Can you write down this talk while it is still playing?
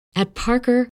At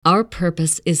Parker, our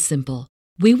purpose is simple.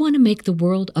 We want to make the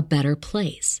world a better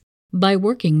place by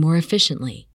working more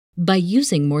efficiently, by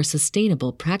using more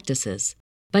sustainable practices,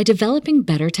 by developing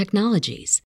better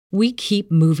technologies. We keep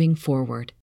moving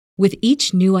forward. With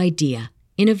each new idea,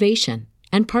 innovation,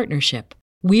 and partnership,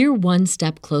 we're one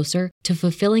step closer to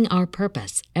fulfilling our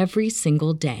purpose every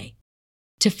single day.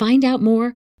 To find out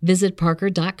more, visit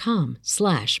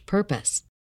parker.com/purpose.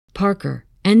 Parker,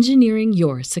 engineering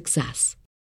your success.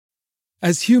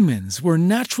 As humans, we're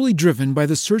naturally driven by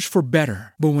the search for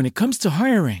better. But when it comes to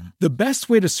hiring, the best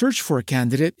way to search for a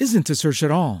candidate isn't to search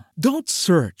at all. Don't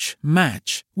search,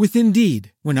 match with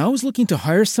Indeed. When I was looking to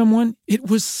hire someone, it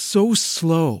was so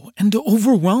slow and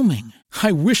overwhelming.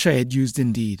 I wish I had used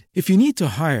Indeed. If you need to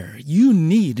hire, you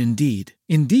need Indeed.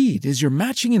 Indeed is your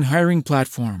matching and hiring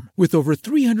platform with over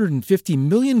 350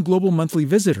 million global monthly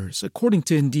visitors, according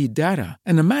to Indeed data,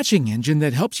 and a matching engine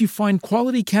that helps you find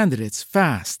quality candidates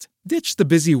fast. Ditch the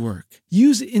busy work.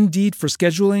 Use Indeed for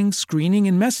scheduling, screening,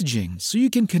 and messaging so you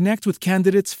can connect with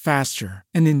candidates faster.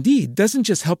 And Indeed doesn't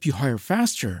just help you hire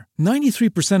faster.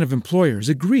 93% of employers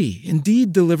agree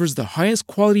Indeed delivers the highest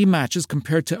quality matches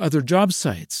compared to other job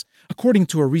sites, according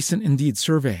to a recent Indeed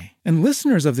survey. And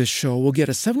listeners of this show will get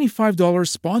a $75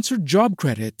 sponsored job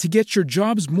credit to get your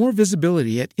jobs more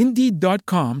visibility at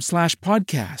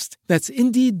Indeed.com/podcast. That's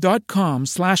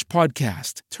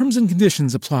Indeed.com/podcast. Terms and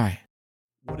conditions apply.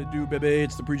 What it do, baby?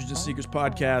 It's the Preachers and Sneakers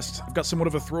podcast. I've got somewhat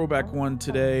of a throwback one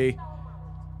today.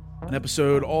 An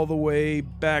episode all the way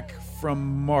back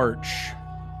from March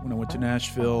when I went to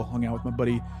Nashville, hung out with my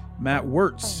buddy Matt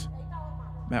Wertz.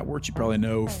 Matt Wertz you probably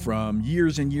know from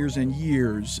years and years and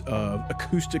years of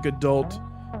acoustic adult,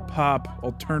 pop,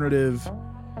 alternative.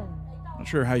 I'm not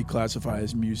sure how you classify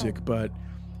his music, but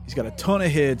he's got a ton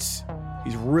of hits.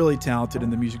 He's really talented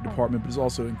in the music department, but is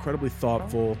also incredibly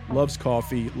thoughtful, loves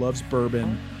coffee, loves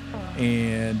bourbon,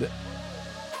 and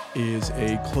is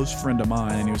a close friend of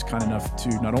mine. And he was kind enough to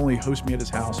not only host me at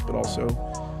his house, but also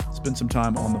spend some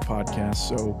time on the podcast.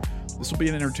 So this will be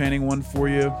an entertaining one for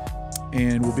you,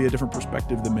 and will be a different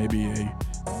perspective than maybe a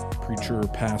preacher,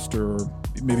 pastor, or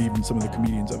maybe even some of the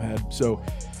comedians I've had. So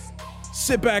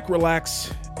sit back,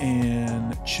 relax,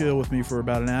 and chill with me for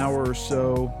about an hour or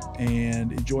so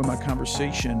and enjoy my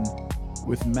conversation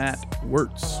with Matt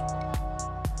Wertz.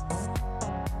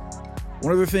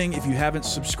 One other thing, if you haven't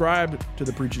subscribed to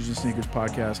the Preachers and Sneakers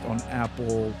podcast on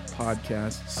Apple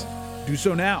Podcasts, do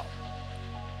so now.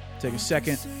 Take a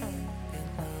second,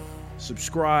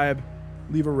 subscribe,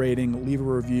 leave a rating, leave a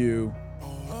review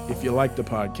if you like the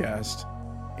podcast,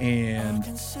 and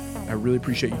I really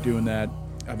appreciate you doing that.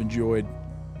 I've enjoyed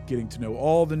getting to know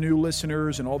all the new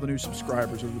listeners and all the new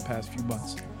subscribers over the past few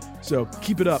months. So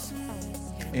keep it up.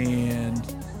 And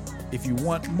if you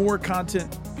want more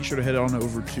content, be sure to head on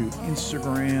over to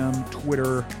Instagram,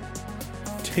 Twitter,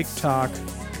 TikTok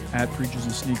at Preachers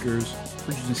and Sneakers,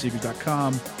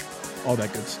 preachersandsneakers.com, all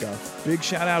that good stuff. Big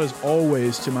shout out as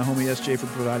always to my homie SJ for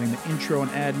providing the intro and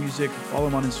ad music. Follow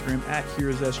him on Instagram at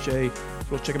Here's SJ. As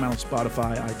well as check him out on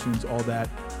Spotify, iTunes, all that.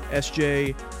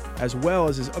 SJ, as well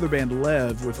as his other band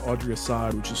Lev with Audrey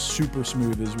Assad, which is super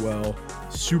smooth as well.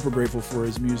 Super grateful for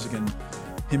his music and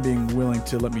him being willing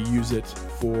to let me use it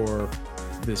for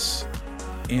this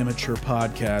amateur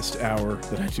podcast hour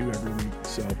that I do every week.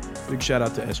 So big shout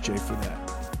out to SJ for that.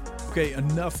 Okay,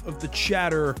 enough of the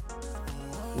chatter.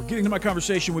 We're getting to my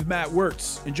conversation with Matt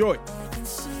Wertz. Enjoy. I'm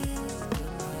just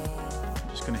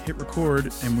going to hit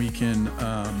record and we can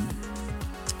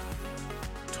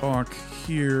talk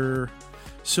here.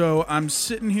 So I'm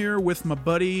sitting here with my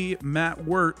buddy Matt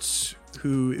Wertz,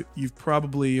 who you've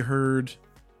probably heard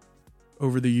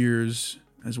over the years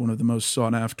as one of the most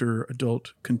sought after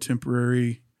adult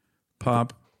contemporary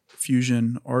pop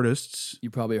fusion artists.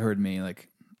 You probably heard me like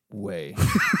way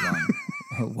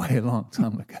long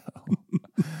time ago.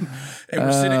 And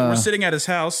we're sitting at his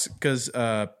house because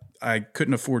I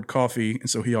couldn't afford coffee, and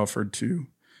so he offered to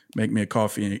make me a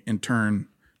coffee in turn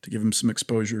to give him some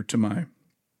exposure to my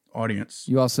audience.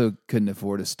 You also couldn't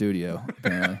afford a studio,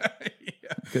 apparently.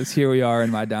 Because here we are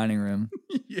in my dining room.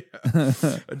 Yeah.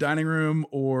 A dining room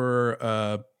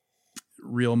or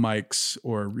real mics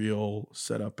or a real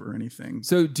setup or anything.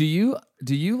 So do you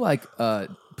like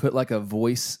put like a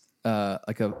voice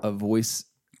voice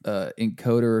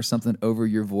encoder or something over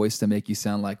your voice to make you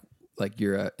sound like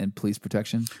you're in police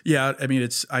protection? Yeah, I mean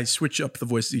I switch up the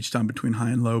voices each time between high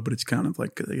and low, but it's kind of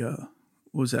like the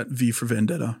what was that, V for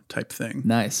Vendetta type thing.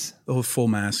 Nice. The whole full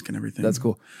mask and everything. That's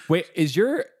cool. Wait,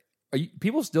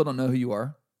 people still don't know who you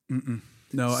are? Mm-mm.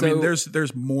 No, so, I mean,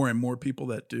 there's more and more people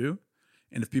that do.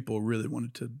 And if people really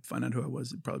wanted to find out who I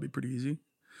was, it'd probably be pretty easy.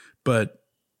 But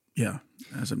Yeah,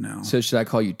 as of now. So should I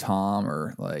call you Tom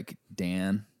or like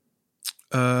Dan?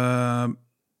 You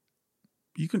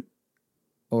can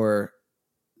Or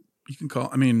call.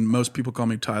 I mean, most people call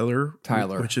me Tyler.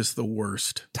 Tyler. which is the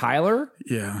worst. Tyler?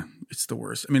 Yeah, it's the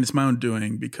worst. I mean, it's my own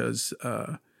doing because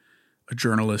a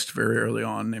journalist very early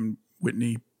on named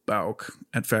Whitney Bauk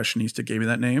at Fashionista gave me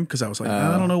that name because I was like,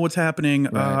 I don't know what's happening.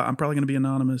 Right. I'm probably going to be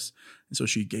anonymous. And so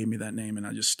she gave me that name and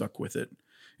I just stuck with it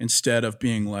instead of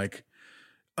being like,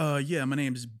 yeah, my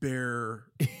name's Bear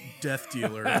Death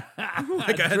Dealer.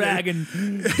 Like I Dragon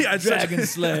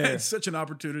Slayer. I had such an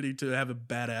opportunity to have a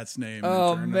badass name.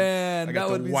 Oh, in turn. man, I got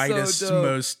that would the be whitest, so dope.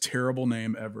 most terrible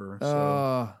name ever. So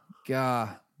Oh,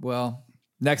 God. Well,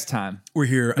 next time. we're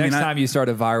here. Next time you start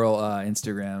a viral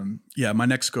Instagram. Yeah, my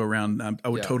next go around, I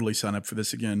would Yeah. totally sign up for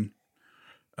this again.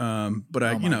 But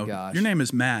Oh my gosh. your name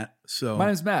is Matt, so My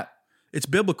name's Matt. it's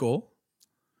biblical,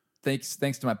 Thanks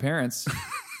to my parents.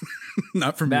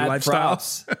 not from your Mad lifestyle.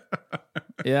 props.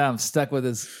 Yeah, I'm stuck with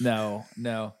this. No.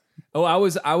 Oh, I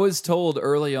was told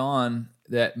early on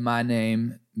that my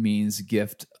name means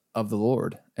gift of the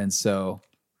Lord, and so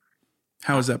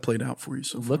How has that played out for you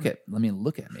so far? look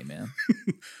at me, man.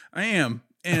 I am,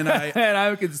 and I, And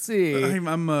I can see.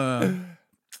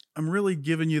 I'm really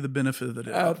giving you the benefit of the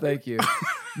Oh, doubt. thank you.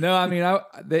 No, I mean,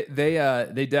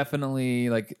 they definitely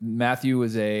like Matthew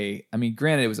was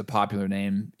granted it was a popular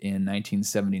name in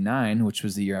 1979, which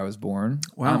was the year I was born.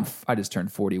 Wow. I just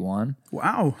turned 41.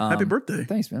 Wow! Happy birthday!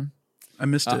 Thanks, man. I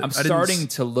missed it. I'm starting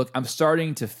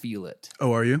to feel it.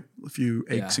 Oh, are you? A few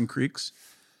aches Yeah. and creaks.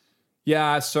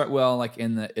 Yeah, like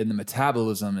in the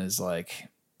metabolism is like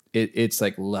it's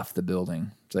like left the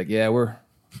building. It's like, yeah,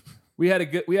 we had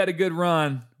a good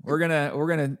run. We're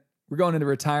going into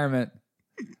retirement.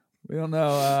 We don't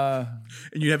know.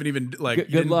 And you haven't even like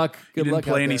Good luck. You Good didn't luck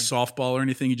play out any there. softball or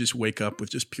anything. You just wake up with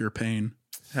just pure pain,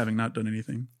 having not done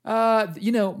anything.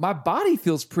 My body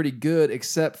feels pretty good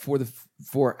except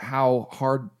for how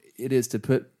hard it is to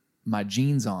put my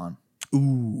jeans on,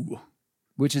 Ooh,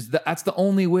 which is that's the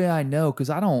only way I know because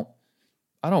I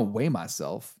don't weigh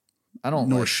myself. I don't.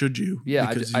 nor like, should you. Yeah,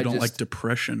 because I you don't just- like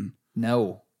depression.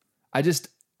 No, I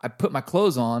put my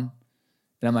clothes on,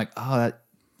 and I'm like, oh, that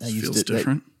used Feels to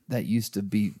different. That used to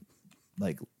be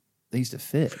like they used to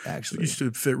fit It actually. used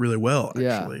to fit really well,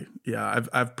 Yeah. actually. Yeah,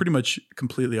 I've pretty much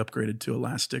completely upgraded to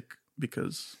elastic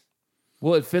because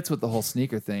Well, it fits with the whole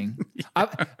sneaker thing.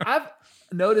 I've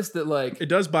noticed that like it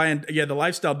does buy in. Yeah, the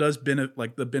lifestyle does benefit.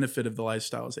 Like the benefit of the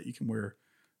lifestyle is that you can wear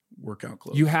workout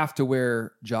clothes. you have to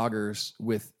wear joggers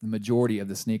with the majority of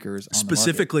the sneakers on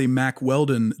Specifically, Mac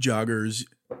Weldon joggers.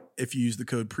 If you use the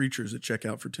code Preachers at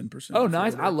checkout for 10%. the market. Oh,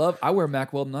 nice! I wear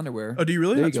Mac Weldon underwear. Oh, do you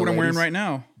really? There you That's go, what I'm wearing ladies. right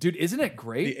now. Dude, isn't it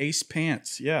great? The Ace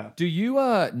pants. Yeah, Do you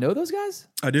know those guys?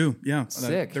 I do. Yeah,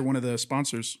 Sick. They're one of the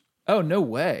sponsors. Oh, no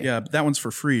way. Yeah, that one's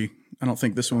for free. I don't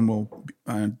think this one will,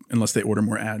 unless they order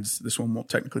more ads. This one won't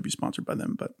technically be sponsored by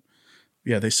them. But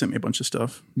yeah, they sent me a bunch of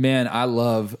stuff. Man, I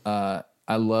love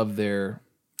their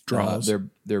Draws.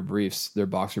 their briefs, their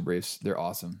boxer briefs. They're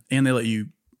awesome. And they let you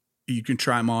can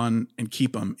try them on and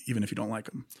keep them even if you don't like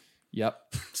them. Yep.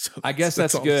 So I guess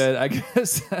that's all. good. I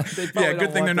guess they probably Yeah, don't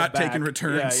good thing want they're not them taking back.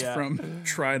 returns Yeah. from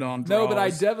tried on. No, but I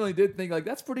draws. definitely did think like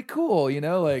that's pretty cool. You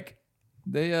know, like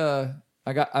they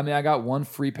I got one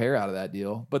free pair out of that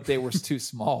deal, but they were too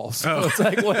small. So it's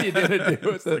like, what are you gonna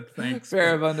do with a thanks,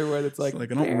 pair of underwear that's like, It's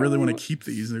like I don't really want to keep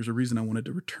these. There's a reason I wanted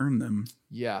to return them.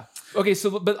 Yeah. Okay,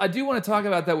 so but I do want to talk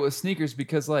about that with sneakers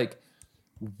because like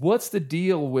what's the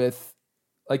deal with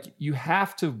like you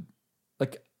have to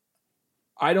like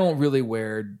I don't really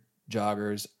wear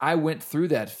joggers. I went through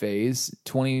that phase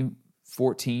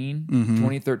 2014,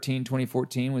 2013,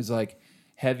 2014 was like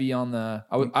heavy on the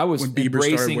I was When Bieber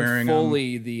started embracing wearing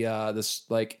fully the this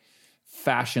like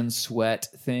fashion sweat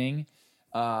thing.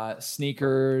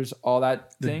 Sneakers, all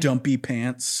that The thing. dumpy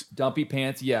pants. Dumpy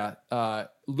pants, yeah. I'm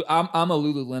a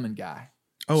Lululemon guy.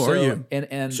 Oh, So- are you?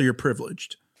 And So you're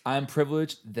privileged. I'm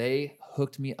privileged. They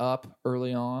hooked me up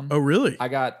early on. Oh, really? I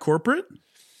got Corporate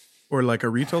or like a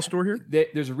retail store here?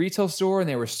 there's a retail store and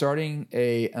they were starting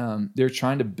they're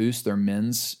trying to boost their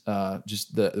men's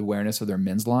just the awareness of their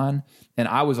men's line. And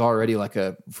I was already like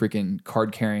a freaking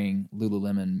card carrying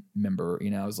Lululemon member. You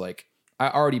know, I was like I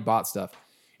already bought stuff.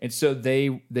 And so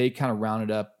they kind of rounded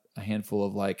up a handful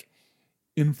of like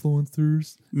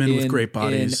influencers, Men with great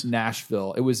bodies. in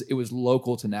Nashville. It was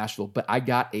local to Nashville, but I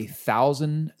got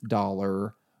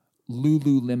 $1,000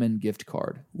 Lululemon gift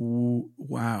card, Ooh,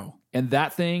 wow. and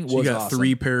that thing So was you got awesome.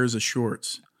 3 pairs of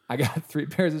shorts. I got 3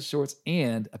 pairs of shorts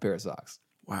and a pair of socks.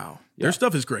 Wow. Yeah. Their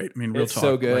stuff is great. I mean, real It's talk.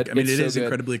 so good. Like, I mean, It's it so is good.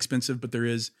 incredibly expensive, but there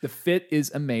is The fit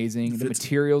is amazing. The Fit's-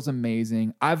 material's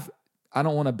amazing. I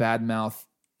don't want to badmouth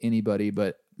anybody,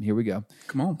 but here we go.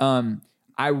 Come on.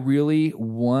 I really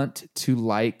want to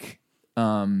like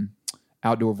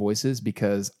Outdoor Voices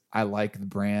because I like the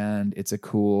brand. It's a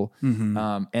cool,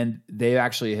 and they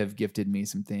actually have gifted me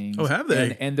some things. Oh, have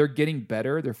they? And they're getting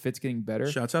better. Their fit's getting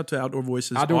better. Shouts out to Outdoor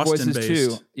Voices. Outdoor Austin Voices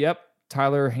based. too. Yep.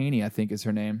 Tyler Haney, I think is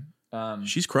her name.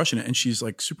 She's crushing it, and she's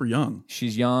like super young.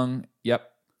 She's young. Yep.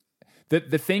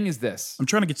 The thing is this. I'm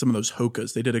trying to get some of those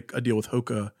Hokas. They did a deal with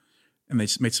Hoka, and they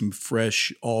made some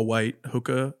fresh all white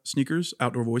Hoka sneakers.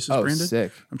 Outdoor Voices branded.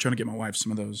 Sick. I'm trying to get my wife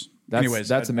some of those. Anyways,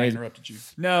 that's amazing. I interrupted you.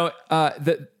 No,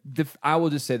 I will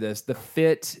just say this: the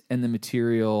fit and the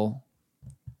material,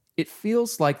 it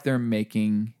feels like they're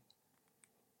making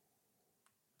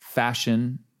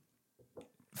fashion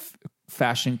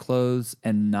clothes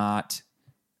and not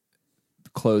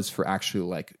clothes for actually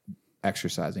like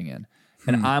exercising in.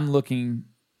 And I'm looking.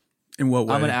 In what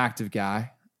way? I'm an active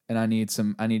guy, and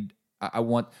I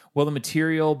want the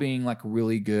material being like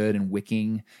really good and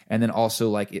wicking, and then also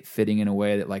like it fitting in a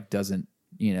way that like doesn't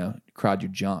crowd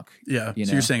your junk. Yeah. You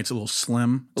So know? you're saying it's a little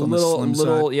slim? It's a on the slim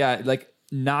side? yeah, like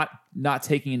not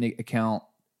taking into account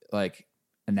like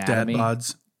Dad anatomy.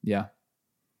 bods. Yeah,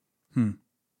 I'm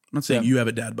not saying Yeah. you have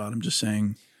a dad bod. I'm just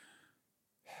saying.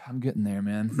 I'm getting there,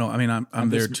 man. No, I mean I'm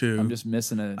there just, too. I'm just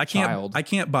missing a I can't. child. I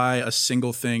can't buy a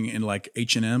single thing in like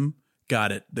H&M.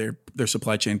 Got it. Their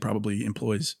supply chain probably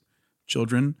employs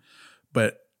children,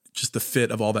 but just the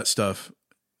fit of all that stuff.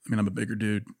 I mean, I'm a bigger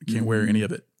dude. I can't wear any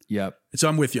of it. Yep, And so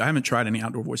I'm with you. I haven't tried any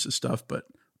Outdoor Voices stuff, but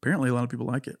apparently a lot of people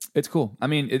like it. it's cool. I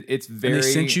mean, it's very. And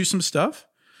they sent you some stuff?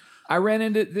 I ran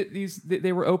into these.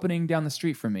 They were opening down the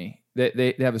street from me.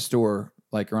 They have a store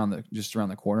like around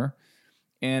the corner,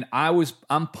 and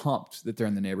I'm pumped that they're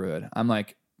in the neighborhood. I'm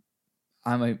like,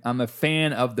 I'm a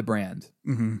fan of the brand,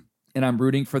 and I'm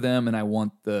rooting for them, and I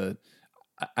want and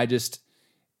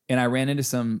I ran into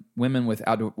some women with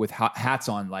hats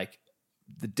on like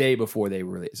the day before they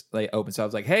opened. So I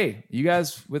was like, hey, you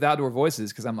guys with Outdoor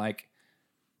Voices? Because I'm like,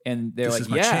 and they're This like, is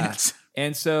my yeah. chance.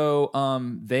 And so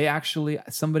they actually,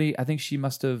 somebody, I think she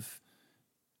must have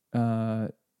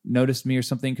noticed me or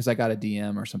something because I got a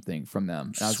DM or something from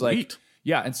them. And I was like, Sweet.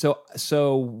 yeah. And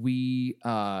so we,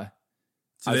 I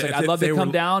was like, if I'd love to they come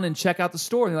were- down and check out the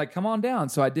store. And they're like, come on down.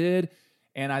 So I did.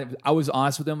 And I was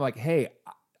honest with them, like, hey,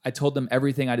 I told them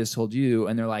everything I just told you.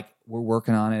 And they're like, we're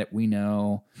working on it. We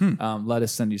know. Let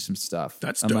us send you some stuff.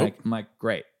 That's I'm dope. I'm like,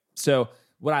 great. So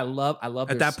what I love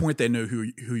At that point, they knew who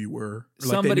you were. Or like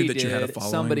somebody they knew that did. you had a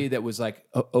following. Somebody that was like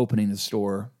opening the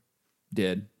store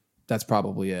did. That's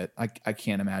probably it. I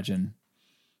can't imagine.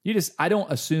 I don't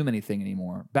assume anything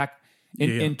anymore. Back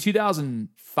in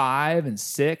 2005 and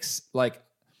 2006, like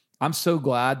I'm so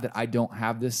glad that I don't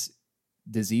have this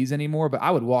disease anymore. But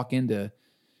I would walk into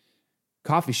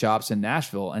coffee shops in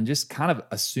Nashville and just kind of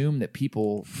assume that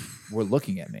people were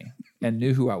looking at me and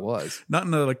knew who I was. Not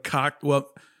in a like well,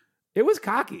 It was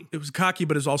cocky. it was cocky,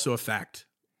 but it's also a fact.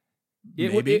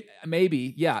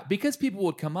 Maybe, yeah, because people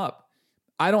would come up.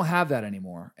 I don't have that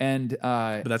anymore, and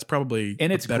But that's probably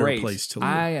it's a better great. place to live.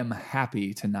 I am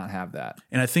happy to not have that.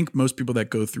 And I think most people that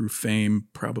go through fame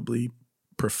probably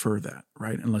prefer that,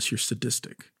 right? Unless you're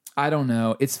sadistic. I don't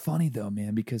know. It's funny though,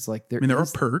 man, because like there are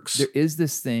is- perks. There is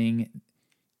this thing.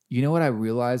 You know what I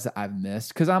realized that I've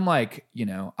missed? Because I'm like,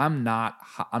 I'm not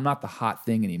the hot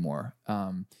thing anymore.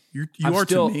 You I'm are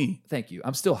still, to me. Thank you.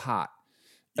 I'm still hot.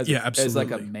 As Yeah, As like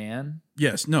a absolutely. man.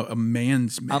 Yes. No, a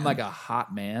man's man. I'm like a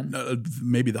hot man.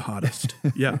 Maybe the hottest.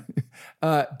 Yeah.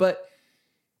 But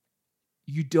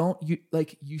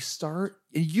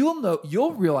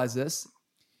you'll realize this.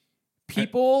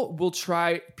 People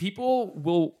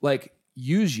will like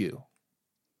use you.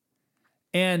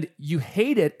 And you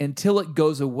hate it until it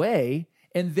goes away.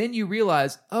 And then you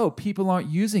realize, oh, people aren't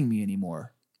using me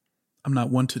anymore. I'm not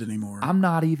wanted anymore. I'm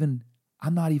not even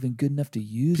good enough to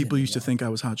use. People used to anymore. think I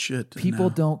was hot shit. and People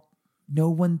now- don't. No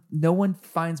one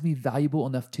finds me valuable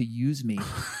enough to use me.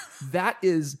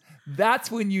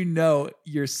 That's when you know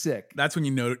you're sick. That's when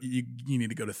you know you need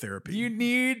to go to therapy. You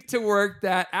need to work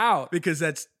that out. Because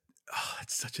it's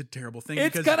such a terrible thing.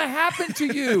 It's because gonna happen to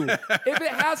you if it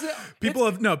hasn't. people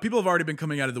have already been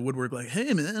coming out of the woodwork like,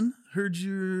 hey man, heard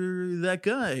you're that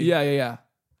guy. Yeah.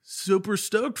 Super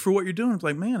stoked for what you're doing. It's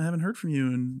like, man, I haven't heard from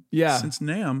you since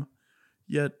NAMM,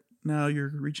 yet now you're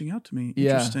reaching out to me.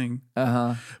 Yeah. Interesting.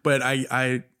 Uh-huh. But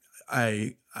I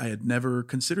had never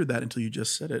considered that until you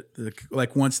just said it.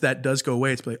 Like once that does go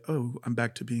away, it's like, oh, I'm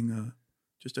back to being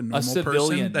just a normal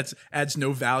civilian. person that adds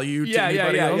no value to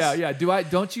anybody else. Yeah.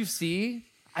 Don't you see?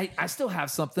 I still have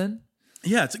something.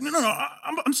 Yeah, it's like no,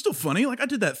 I'm still funny. Like I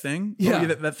did that thing. Yeah.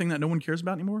 That thing that no one cares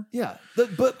about anymore. Yeah,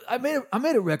 but I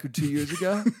made a record 2 years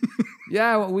ago.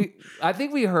 Yeah, I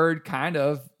think we heard kind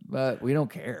of, but we don't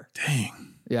care.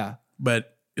 Dang. Yeah,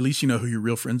 but at least you know who your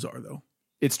real friends are, though.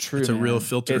 It's true. It's a man. real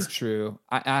filter. It's true.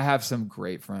 I have some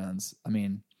great friends. I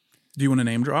mean, do you want to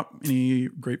name drop any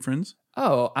great friends?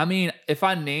 Oh, I mean, if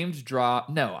I named drop,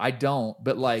 no, I don't.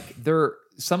 But like,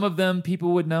 some of them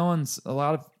people would know, and a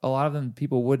lot of them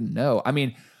people wouldn't know. I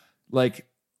mean, like,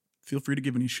 feel free to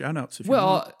give any shout outs if you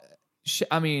want.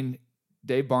 I mean,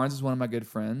 Dave Barnes is one of my good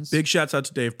friends. Big shouts out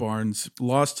to Dave Barnes.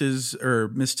 Missed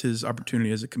his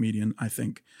opportunity as a comedian. I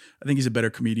think he's a better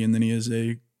comedian than he is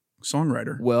a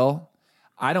songwriter. Well,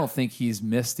 I don't think he's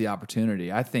missed the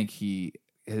opportunity. I think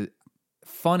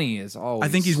funny is always.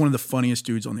 I think he's one of the funniest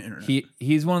dudes on the internet.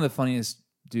 He's one of the funniest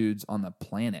dudes on the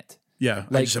planet. Yeah,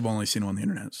 I just have only seen him on the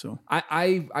internet. So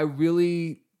I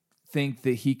really think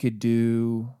that he could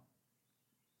do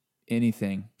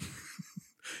anything.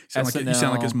 You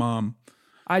sound like his mom.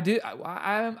 I do.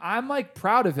 I'm like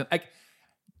proud of him. Like,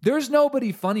 there's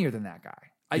nobody funnier than that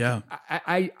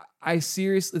guy. I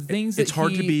seriously, the things that it's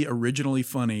hard to be originally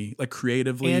funny, like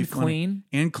creatively and funny,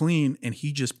 clean, and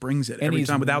he just brings it every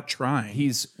time without trying.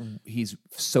 He's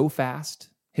so fast.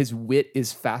 His wit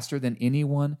is faster than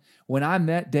anyone. When I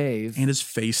met Dave, and his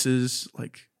faces,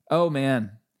 like, oh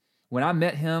man, when I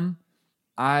met him,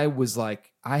 I was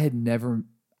like, I did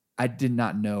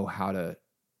not know I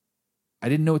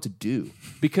didn't know what to do,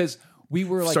 because we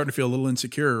were like starting to feel a little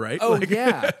insecure, right? Oh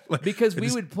yeah, because we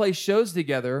would play shows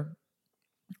together,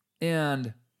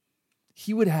 and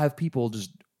he would have people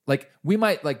just like, we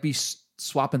might like be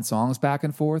swapping songs back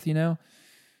and forth, you know,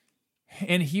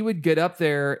 and he would get up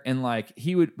there and like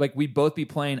we'd both be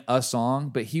playing a song,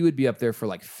 but he would be up there for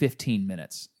like 15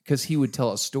 minutes because he would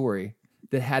tell a story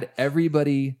that had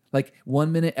everybody, like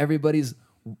 1 minute everybody's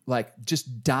like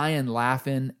just dying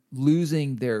laughing,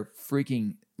 losing their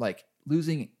freaking, like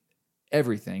losing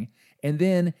everything, and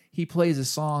then he plays a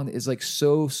song that is like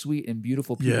so sweet and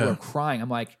beautiful, people are crying. I'm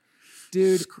like,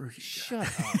 dude, shut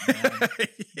up, man.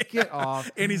 Get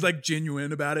off. And he's like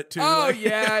genuine about it too. Oh like,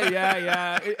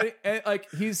 yeah. And, like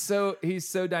he's so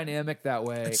dynamic that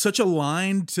way. It's such a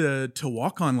line to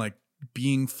walk on, like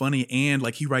being funny, and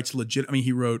like he writes legit. I mean,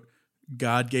 he wrote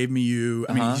God Gave Me You.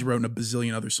 I mean, he's written a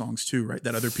bazillion other sonls too, right?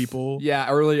 That other people. Yeah,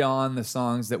 early on, the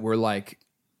songs that were like,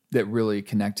 that really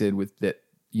connected with that,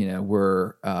 you know,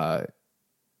 were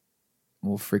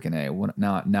well, freaking A.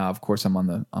 Now, of course, I'm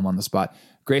on the spot.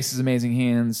 Grace's Amazing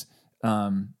Hands.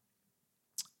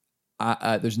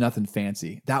 There's Nothing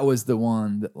Fancy. That was the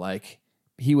one that like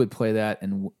he would play that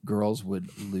and girls would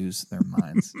lose their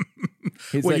minds.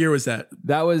 What year was that?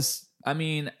 That was, I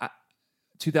mean,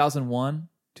 2001.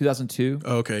 2002.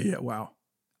 Oh, okay, yeah, wow.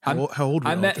 How old were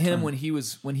you I met him when he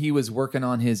was working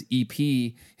on his EP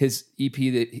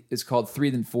that is called 3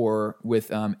 Then 4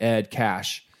 with Ed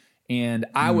Cash, and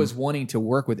I was wanting to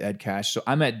work with Ed Cash, so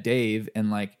I met Dave, and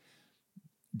like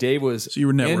Dave was you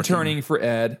were interning for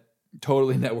Ed,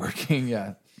 totally networking,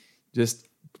 yeah, just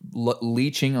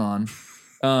leeching on.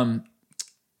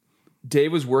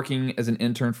 Dave was working as an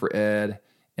intern for Ed.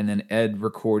 And then Ed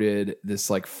recorded this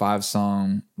like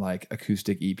 5-song like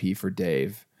acoustic EP for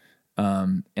Dave.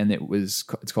 And it's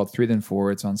called 3 Then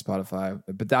 4. It's on Spotify.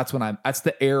 But that's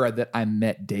the era that I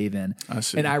met Dave in. I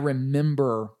see. And I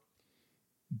remember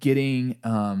getting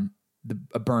a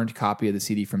burned copy of the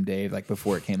CD from Dave like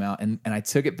before it came out. And I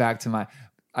took it back to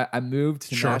I moved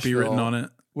to Sharpie Nashville. written on it.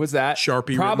 Was that?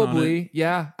 Sharpie probably, written on it.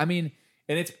 Yeah. I mean,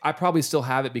 and I probably still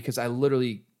have it because I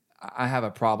have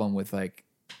a problem with like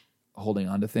holding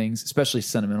on to things, especially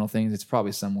sentimental things. It's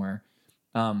probably somewhere.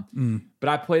 But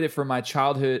I played it for my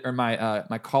childhood or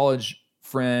my college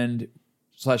friend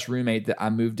 / roommate that I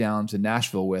moved down to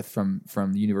Nashville with from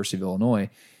the University of Illinois,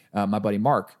 my buddy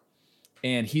Mark.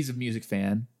 And he's a music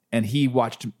fan, and he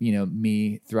watched, you know,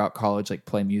 me throughout college, like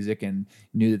play music, and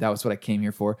knew that was what I came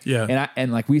here for. Yeah.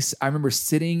 And I remember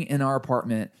sitting in our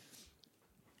apartment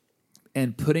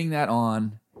and putting that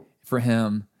on for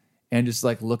him and just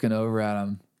like looking over at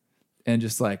him and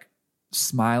just like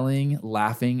smiling,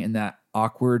 laughing, in that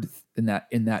awkward, in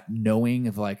that knowing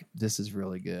of like, this is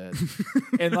really good.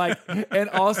 and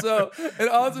also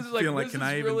just like, feeling this can is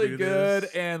I even really do good.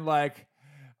 this? And like,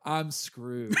 I'm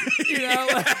screwed. You know,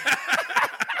 like,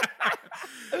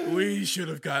 we should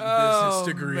have gotten business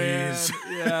degrees.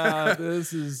 Man. Yeah,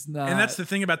 this is not. And that's the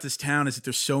thing about this town, is that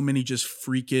there's so many just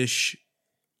freakish,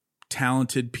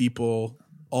 talented people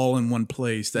all in one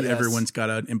place that everyone's got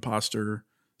an imposter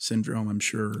syndrome, I'm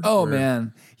sure. Oh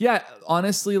man. Yeah.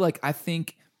 Honestly, like I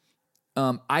think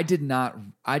I did not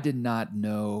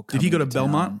know. Did he go to coming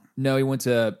town. Belmont? No, he went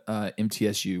to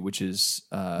MTSU, which is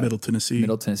Middle Tennessee.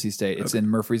 Middle Tennessee State. It's in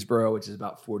Murfreesboro, which is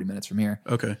about 40 minutes from here.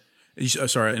 Okay.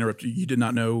 Sorry, I interrupted you. You did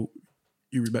not know.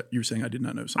 You were saying I did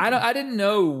not know something. I didn't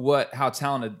know how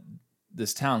talented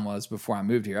this town was before I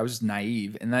moved here. I was just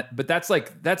naive, but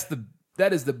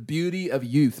that is the beauty of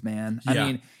youth, man. Yeah. I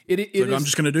mean, it is, I'm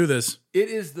just going to do this. It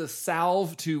is the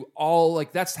salve to all,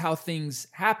 like, that's how things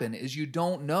happen, is you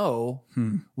don't know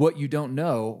what you don't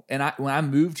know. And when I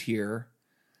moved here,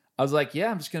 I was like, yeah,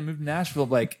 I'm just going to move to Nashville,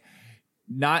 like,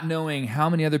 not knowing how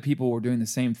many other people were doing the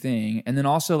same thing. And then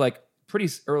also, like, pretty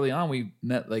early on, we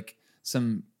met, like,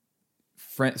 some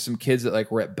kids that,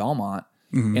 like, were at Belmont,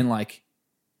 and, like,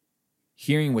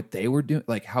 hearing what they were doing,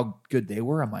 like how good they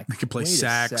were, I'm like, they could play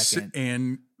sax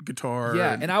and guitar.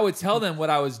 Yeah, and I would tell them what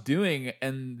I was doing,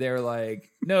 and they're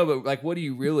like, "No, but like, what do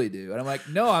you really do?" And I'm like,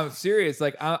 "No, I'm serious.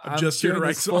 Like, I'm just doing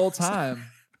this full time."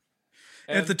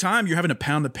 And at the time, you're having to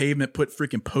pound the pavement, put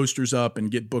freaking posters up,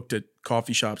 and get booked at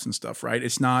coffee shops and stuff, right?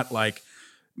 It's not like,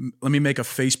 let me make a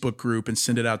Facebook group and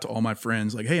send it out to all my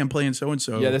friends. Like, hey, I'm playing so and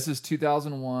so. Yeah, this is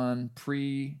 2001,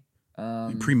 pre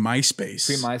MySpace.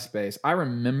 Pre MySpace. I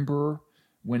remember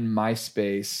when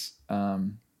MySpace. I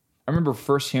remember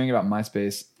first hearing about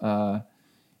MySpace.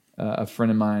 A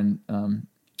friend of mine,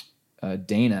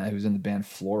 Dana, who's in the band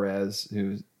Flores,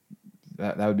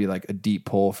 that would be like a deep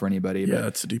pull for anybody. Yeah, but,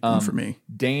 that's a deep one for me.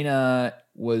 Dana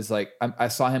was like, I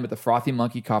saw him at the Frothy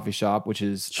Monkey coffee shop, which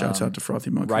is shouts out to Frothy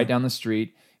Monkey, right down the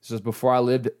street. This was before I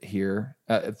lived here,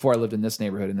 before I lived in this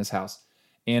neighborhood, in this house.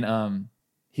 And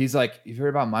he's like, "You've heard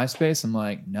about MySpace?" I'm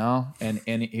like, "No." And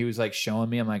he was like showing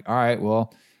me. I'm like, "All right,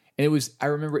 well." And I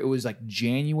remember it was like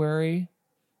January.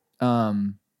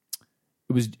 It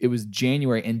was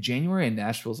January, and January in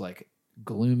Nashville's like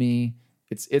gloomy.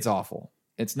 It's awful.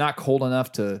 It's not cold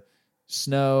enough to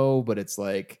snow, but it's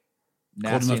like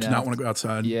cold enough to not want to go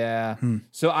outside. Yeah.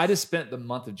 So I just spent the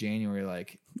month of January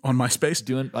like on MySpace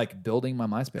building my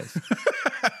MySpace.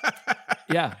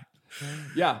 Yeah.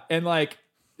 And like,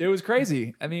 it was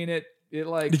crazy. I mean, it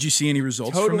like. Did you see any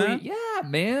results from that? Yeah,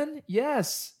 man.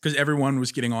 Yes. Because everyone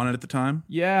was getting on it at the time.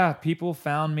 Yeah, people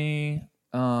found me.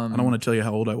 I don't want to tell you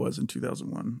how old I was in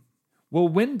 2001. Well,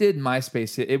 when did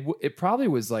MySpace hit? It probably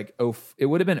was like it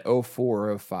would have been 04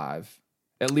 or 05,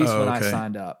 at least when I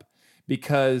signed up,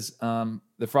 because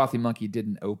the Frothy Monkey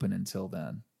didn't open until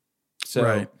then.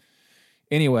 So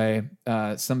anyway,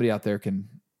 somebody out there can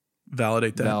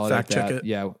validate that, fact check it.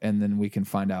 Yeah, and then we can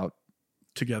find out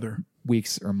together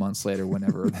weeks or months later,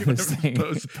 whenever this thing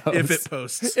posts. If it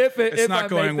posts. If it's not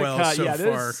going well cut. so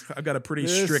far. I've got a pretty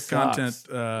strict content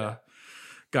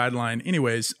guideline.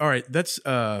 Anyways, all right, that's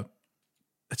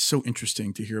so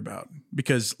interesting to hear about,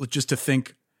 because just to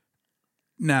think.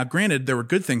 Now, granted, there were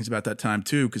good things about that time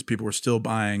too, because people were still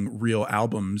buying real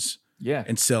albums,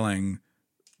 and selling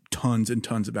tons and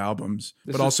tons of albums.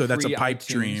 But also, that's a pipe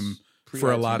dream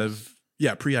for a lot of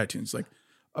pre-iTunes, like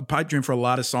a pipe dream for a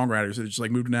lot of songwriters that just like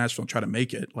moved to Nashville and try to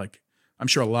make it. Like, I'm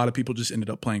sure a lot of people just ended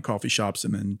up playing coffee shops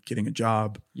and then getting a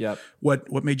job. Yep.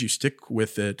 What made you stick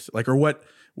with it? Like, or what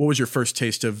was your first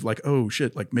taste of like, oh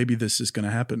shit, like maybe this is going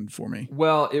to happen for me?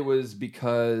 Well, it was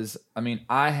because, I mean,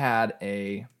 I had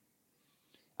a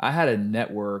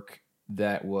network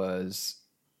that was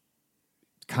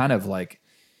kind of like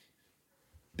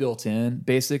built in,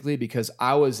 basically, because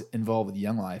I was involved with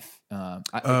Young Life.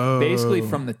 Basically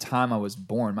from the time I was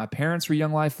born. My parents were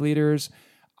Young Life leaders.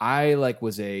 I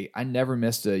never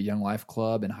missed a Young Life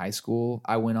club in high school.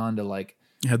 I went on to like,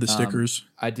 you had the stickers.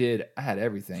 I had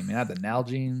everything. I mean, I had the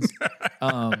Nalgene's.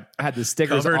 I had the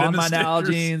stickers Covered on the my stickers.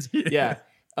 Nalgene's. Yeah.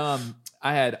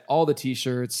 I had all the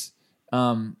t-shirts.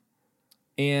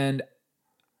 And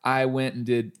I went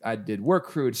and I did work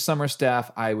crew, summer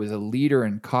staff. I was a leader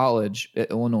in college at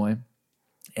Illinois,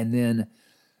 and then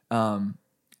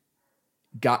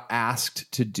got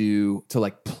asked to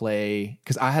play,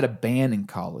 because I had a band in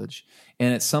college.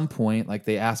 And at some point, like,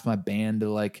 they asked my band to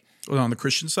like, on the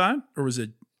Christian side, or was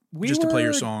it just to play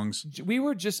your songs? We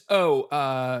were just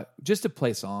to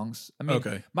play songs. I mean,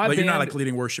 okay, my but band, you're not like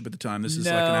leading worship at the time. This is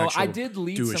like an actual. I did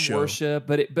lead some show. worship,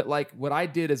 but like what I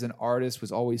did as an artist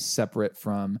was always separate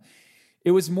from. I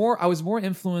was more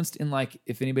influenced in, like,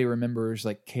 if anybody remembers,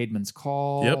 like Caedmon's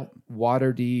Call,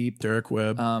 Waterdeep, Derek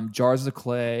Webb, Jars of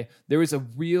Clay. There was a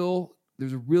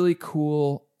really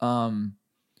cool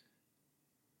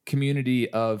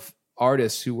community of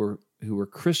artists who were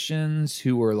Christians,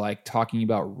 who were like talking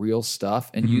about real stuff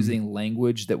and using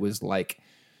language that was like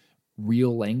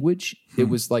real language. It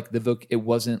was like it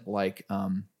wasn't like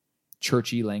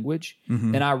churchy language.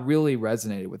 And I really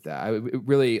resonated with that. It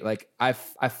really like, I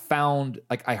found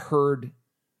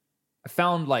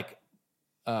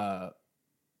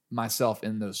myself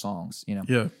in those songs, you know?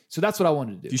 Yeah. So that's what I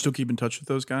wanted to do. Do you still keep in touch with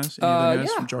those guys? Any of the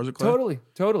guys from Jars of Clay?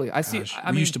 Totally.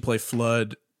 We used to play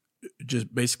Flood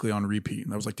just basically on repeat,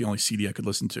 and that was like the only CD I could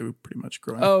listen to pretty much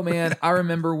growing up. Oh man, I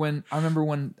remember when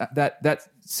that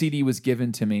CD was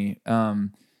given to me,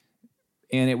 and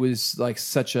it was like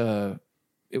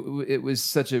it was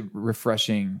such a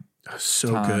refreshing,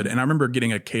 so time. Good. And I remember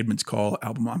getting a Caedmon's Call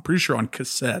album. I'm pretty sure on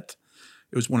cassette.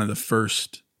 It was one of the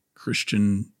first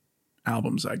Christian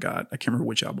albums I got. I can't remember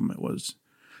which album it was.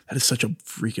 That is such a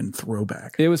freaking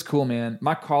throwback. It was cool, man.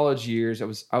 My college years, I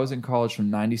was in college from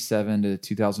 97 to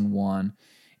 2001.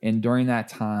 And during that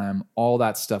time, all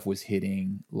that stuff was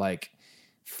hitting like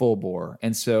full bore.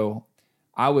 And so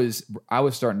I was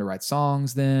starting to write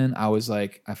songs then. I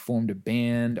formed a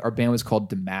band. Our band was called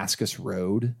Damascus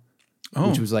Road,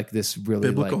 which was like this really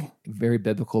biblical. Like very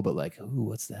biblical, but like, ooh,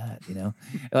 what's that? You know,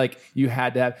 like you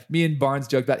had to have, me and Barnes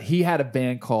joked about, he had a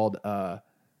band called,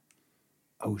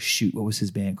 oh shoot, what was his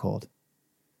band called?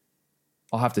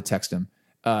 I'll have to text him.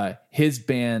 His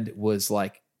band was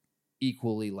like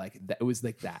equally like that. It was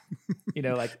like that, you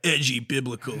know, like edgy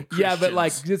biblical Christians. Yeah, but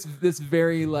like this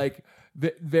very like,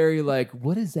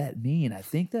 what does that mean? I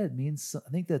think that means, I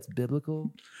think that's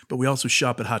biblical. But we also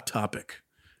shop at Hot Topic.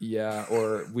 Yeah,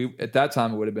 or we at that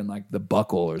time it would have been like the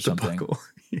Buckle or something. The Buckle.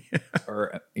 Yeah.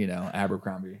 Or you know,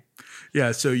 Abercrombie.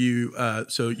 Yeah, so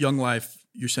so Young Life,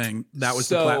 you're saying that was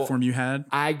the platform you had?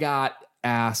 I got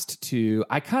asked to,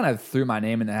 I kind of threw my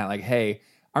name in the hat, like, hey,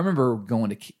 I remember going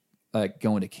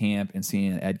to camp and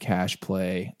seeing Ed Cash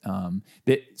play.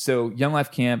 So Young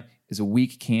Life Camp is a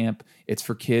week camp. It's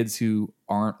for kids who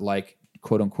aren't like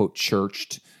quote unquote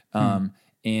churched.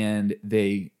 And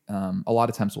they a lot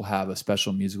of times will have a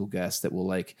special musical guest that will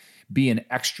like be an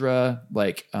extra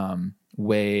like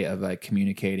way of like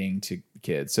communicating to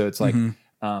kids. So it's like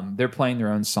they're playing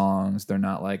their own songs. They're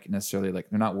not like necessarily like,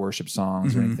 they're not worship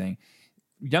songs or anything.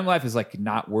 Young Life is like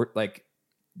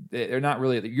they're not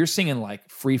really, you're singing like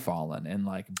Free Fallin' and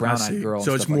like Brown Eyed Girl.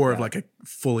 So it's more of like a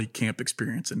fully camp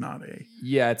experience and not a.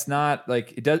 Yeah, it's not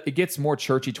like it gets more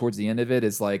churchy towards the end of it,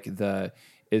 is like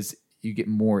you get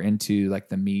more into like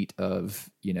the meat of,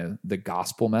 you know, the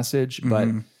gospel message. But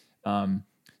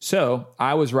so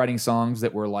I was writing songs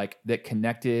that were like, that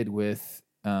connected with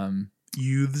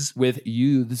youths,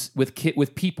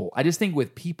 with people. I just think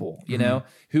with people, you know,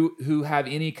 who have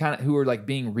any kind of, who are like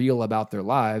being real about their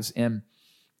lives. And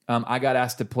I got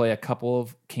asked to play a couple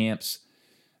of camps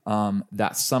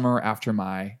that summer after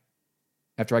I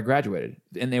graduated,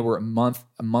 and they were a month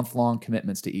long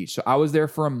commitments to each. So I was there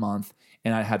for a month,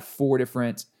 and I had 4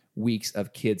 different weeks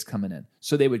of kids coming in.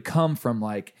 So they would come from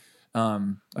like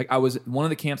I was, one of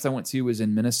the camps I went to was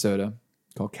in Minnesota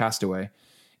called Castaway,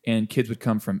 and kids would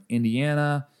come from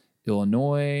Indiana,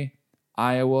 Illinois,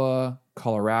 Iowa,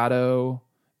 Colorado,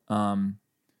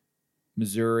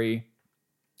 Missouri.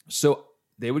 So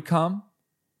they would come,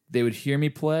 they would hear me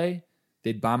play,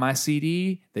 they'd buy my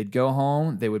CD, they'd go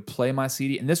home, they would play my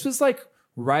CD. And this was like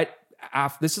right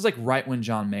when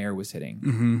John Mayer was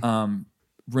hitting.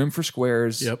 Room for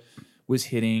Squares was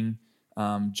hitting,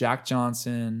 Jack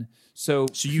Johnson. So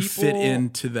you fit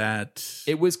into that.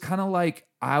 It was kind of like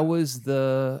I was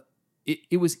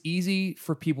it was easy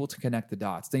for people to connect the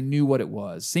dots. They knew what it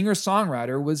was.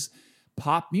 Singer-songwriter was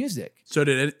pop music. So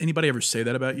did anybody ever say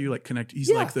that about you? Like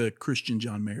he's like the Christian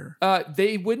John Mayer.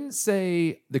 They wouldn't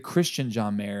say the Christian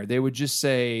John Mayer. They would just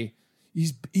say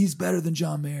he's better than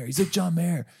John Mayer. He's like John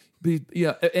Mayer. But,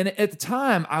 yeah. And at the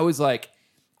time I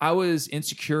was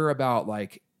insecure about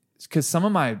like, because some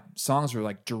of my songs were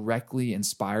like directly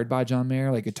inspired by John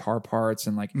Mayer, like guitar parts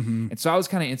and like, and so I was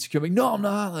kind of insecure. Like, no, I'm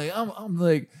not. Like, I'm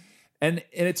like, and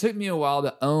it took me a while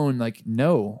to own like,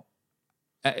 no,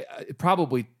 it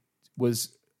probably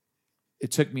was.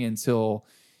 It took me until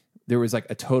there was like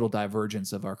a total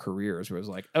divergence of our careers, where it was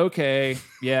like, okay,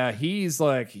 yeah, he's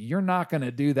like, you're not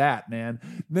gonna do that, man.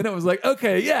 And then it was like,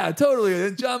 okay, yeah, totally.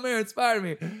 And John Mayer inspired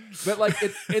me, but like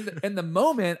in the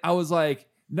moment, I was like,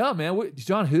 no, man,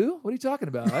 John who? What are you talking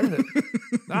about?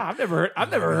 I've never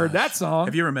heard that song.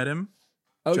 Have you ever met him?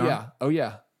 Oh John?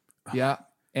 yeah.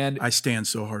 And I stand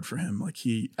so hard for him. Like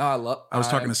I was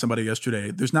talking to somebody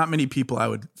yesterday. There's not many people I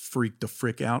would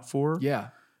freak out for. Yeah.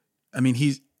 I mean,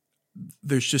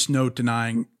 there's just no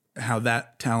denying how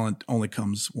that talent only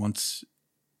comes once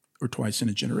or twice in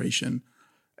a generation.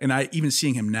 And I even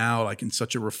seeing him now, like in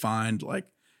such a refined, like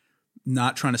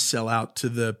not trying to sell out to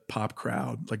the pop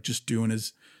crowd, like just doing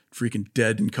his freaking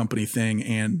Dead and Company thing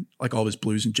and like all his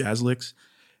blues and jazz licks.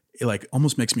 it like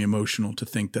almost makes me emotional to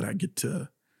think that I get to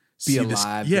Be see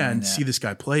alive this, doing that. see this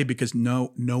guy play because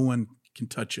no one can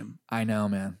touch him. I know,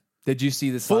 man. Did you see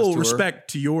this Full last tour?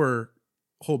 respect to your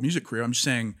whole music career. I'm just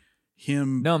saying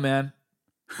him. No, man.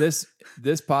 This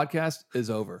podcast is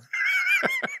over.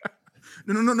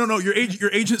 No. Your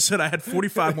agent said I had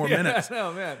 45 more minutes.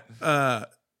 No, man.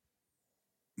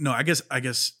 No, I guess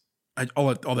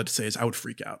all that to say is I would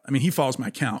freak out. I mean, he follows my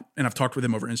account, and I've talked with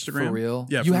him over Instagram. For real?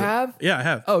 Yeah. You for real. have? Yeah, I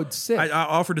have. Oh, sick. I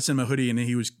offered to send him a hoodie, and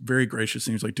he was very gracious.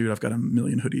 And he was like, "Dude, I've got 1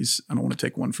 million hoodies. I don't want to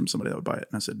take one from somebody that would buy it."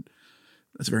 And I said,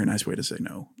 "That's a very nice way to say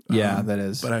no." Yeah, that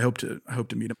is. But I hope to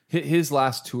meet him. His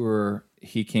last tour,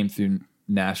 he came through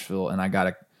Nashville, and I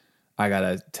got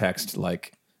a text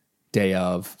like day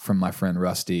of from my friend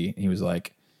Rusty. He was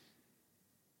like,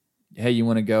 "Hey, you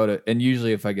want to go to?" And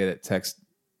usually, if I get a text,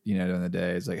 during the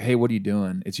day, it's like, "Hey, what are you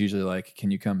doing?" It's usually like,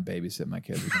 "Can you come babysit my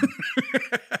kids?"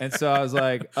 And so I was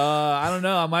like, "I don't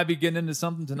know. I might be getting into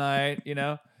something tonight."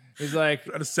 He's like,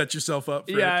 Try to set yourself up.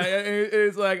 For "Yeah." it.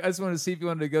 It's like, I just wanted to see if you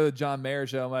wanted to go to the John Mayer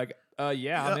show. I'm like,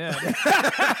 "Yeah, I'm in."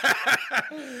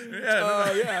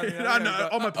 I know.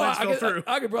 All my plans fell through.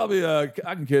 I could probably I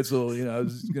can cancel. I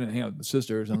was just gonna hang out with my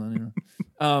sister or something.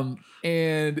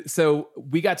 And so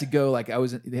we got to go. Like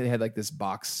they had like this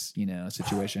box,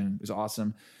 situation. It was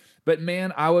awesome. But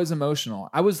man, I was emotional.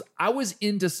 I was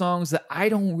into songs that I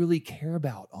don't really care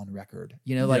about on record.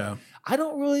 I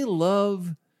don't really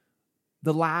love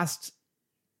the last.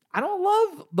 I don't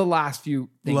love the last few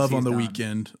things. Love on the done.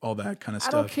 Weekend, all that kind of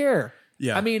stuff. I don't care.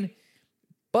 Yeah. I mean,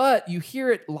 but you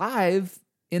hear it live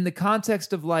in the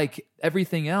context of like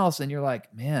everything else, and you're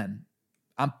like, man,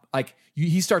 I'm like,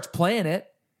 he starts playing it,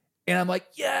 and I'm like,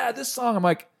 yeah, this song. I'm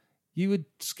like, you would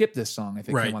skip this song if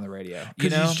it came on the radio.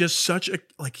 Because he's just such a,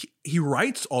 like, he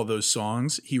writes all those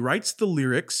songs. He writes the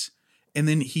lyrics, and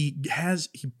then he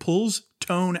pulls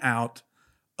tone out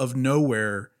of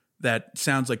nowhere that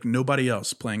sounds like nobody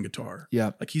else playing guitar.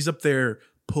 Yeah. Like he's up there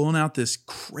pulling out this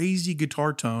crazy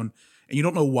guitar tone, and you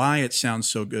don't know why it sounds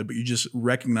so good, but you just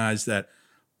recognize that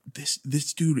this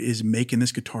dude is making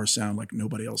this guitar sound like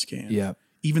nobody else can. Yeah.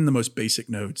 Even the most basic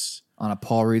notes. On a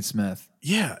Paul Reed Smith.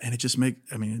 Yeah. And it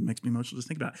makes me emotional just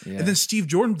think about it. Yeah. And then Steve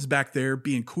Jordan's back there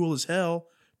being cool as hell,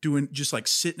 doing just like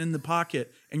sitting in the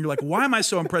pocket. And you're like, why am I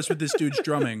so impressed with this dude's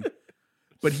drumming?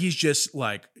 But he's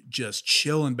just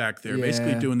chilling back there,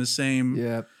 basically doing the same.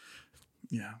 Yeah.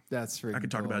 Yeah. That's freaking I could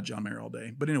talk cool. about John Mayer all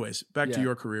day. But anyways, back to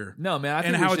your career. No, man. I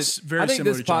think and how it's very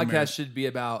similar to John Mayer. This podcast should be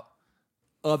about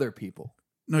other people.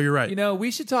 No, you're right. We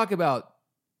should talk about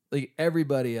like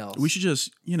everybody else. We should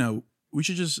just,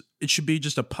 it should be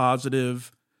just a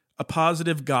positive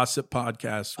gossip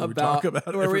podcast where we talk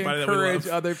about where everybody we that we encourage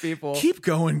love. other people. Keep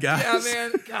going, guys. Yeah,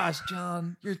 man. Gosh,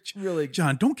 John, you're really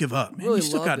John, don't give up, man. really You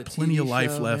still love got the plenty TV of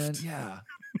life show, left. man.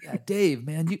 Yeah, Dave,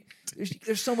 man,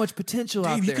 there's so much potential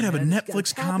out Dave, there. you could have a man. You gotta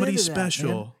Netflix tap comedy into that, man.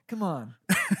 special. Come on.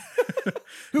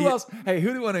 Who else? Hey, who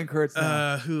do you want to encourage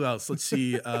now? Who else? Let's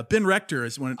see. Ben Rector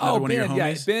is another one of your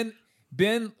homies. Yeah,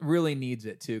 Ben really needs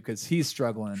it too because he's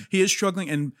struggling. He is struggling,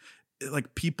 and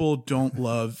like people don't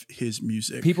love his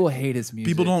music. People hate his music.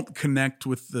 People don't connect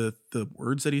with the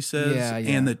words that he says,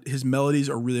 and that his melodies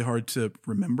are really hard to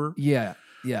remember. Yeah.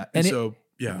 And so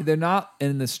they're not,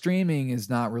 and the streaming is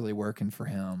not really working for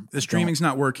him. The streaming's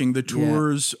not working. The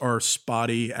tours are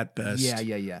spotty at best.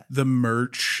 Yeah. The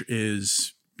merch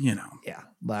is,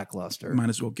 lackluster. might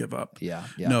as well give up. Yeah.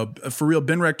 No, for real,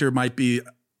 Ben Rector might be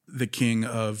the king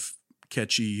of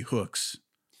catchy hooks,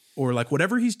 or like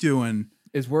whatever he's doing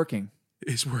is working,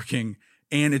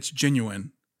 and it's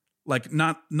genuine. Like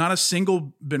not a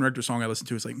single Ben Rector song I listen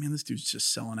to is like, man, this dude's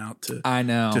just selling out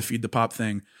to feed the pop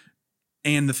thing.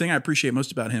 And the thing I appreciate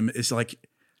most about him is like,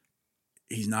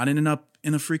 he's not ending up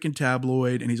in a freaking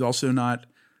tabloid, and he's also not,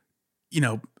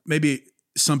 maybe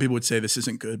some people would say this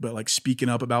isn't good, but like speaking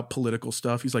up about political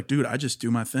stuff. He's like, dude, I just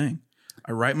do my thing.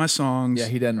 I write my songs. Yeah,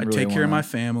 he doesn't. I really take care of my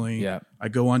family. Yeah. I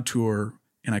go on tour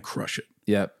and I crush it.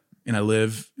 Yep. And I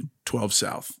live 12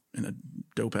 South in a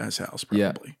dope ass house,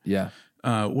 probably. Yeah.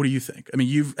 What do you think? I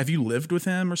mean, have you lived with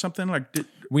him or something? Like,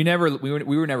 we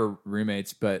were never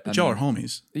roommates, but y'all are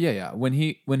homies. Yeah. When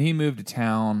he moved to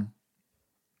town,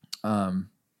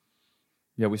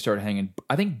 we started hanging.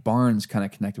 I think Barnes kind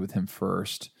of connected with him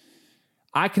first.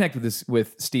 I connected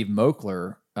with Steve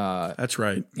Moakler. That's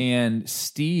right. And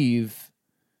Steve,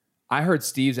 I heard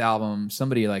Steve's album.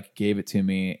 Somebody like gave it to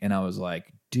me, and I was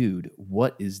like, dude,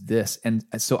 what is this? And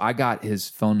so I got his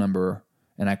phone number,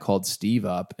 and I called Steve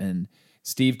up, and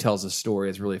Steve tells a story.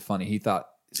 It's really funny. He thought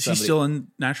is he still in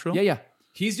Nashville? Yeah.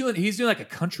 He's doing like a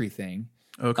country thing.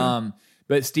 Okay.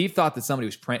 But Steve thought that somebody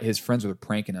was his friends were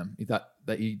pranking him. He thought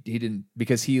that he didn't,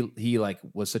 because he like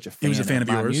was such a fan, of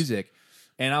my yours. music.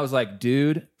 And I was like,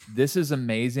 dude, this is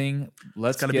amazing.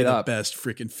 Let's It's gotta get be up. the best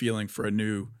freaking feeling for a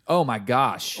new Oh my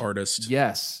gosh. artist.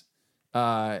 Yes.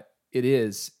 It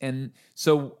is. And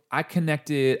so I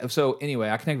connected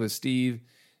with Steve,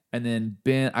 and then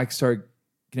Ben. I started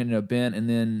getting to know Ben, and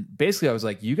then basically I was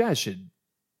like, you guys should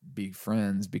be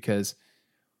friends, because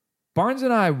Barnes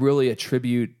and I really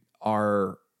attribute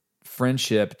our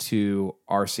friendship to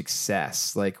our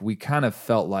success. Like, we kind of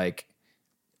felt like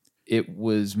it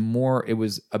was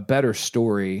a better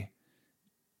story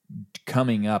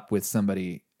coming up with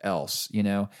somebody else, you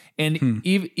know? And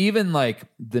even like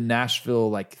the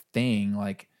Nashville like thing,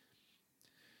 like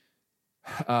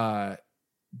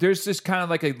there's just kind of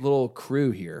like a little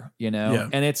crew here, you know? Yeah.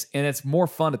 And it's more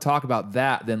fun to talk about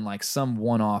that than like some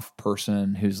one-off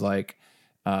person who's like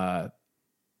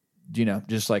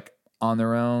just like on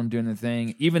their own doing the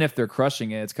thing. Even if they're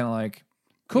crushing it, it's kind of like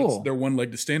cool. They're one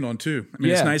leg to stand on too. I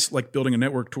mean, it's nice like building a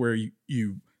network to where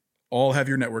you all have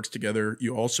your networks together,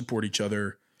 you all support each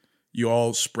other, you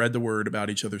all spread the word about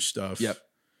each other's stuff. Yep.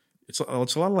 It's a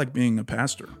lot of like being a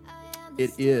pastor.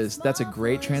 It is. That's a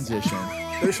great transition.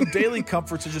 There's some daily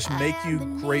comforts that just make you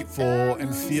grateful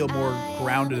and feel more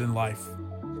grounded in life.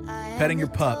 Petting your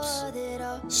pups,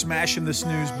 smashing the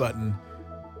snooze button,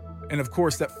 and of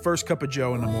course, that first cup of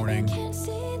joe in the morning.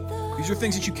 These are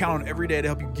things that you count on every day to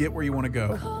help you get where you want to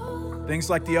go. Things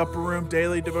like the Upper Room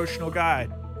Daily Devotional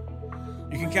Guide.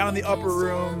 You can count on the Upper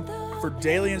Room for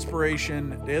daily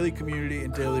inspiration, daily community,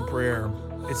 and daily prayer.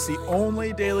 It's the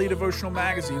only daily devotional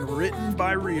magazine written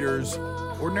by readers,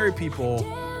 ordinary people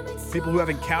who have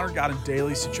encountered God in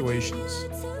daily situations.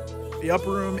 The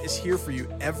Upper Room is here for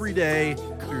you every day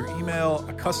through your email,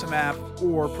 a custom app,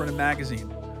 or printed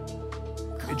magazine.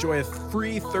 Enjoy a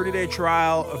free 30-day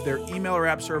trial of their email or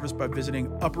app service by visiting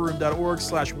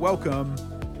upperroom.org/welcome.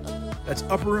 That's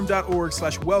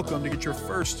upperroom.org/welcome to get your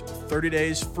first 30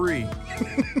 days free.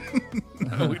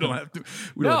 No, we don't have to.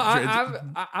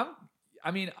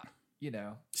 I mean, you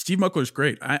know. Steve Muckler's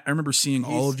great. I remember seeing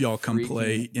all of y'all come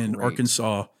play in great.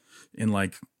 Arkansas in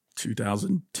like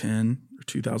 2010 or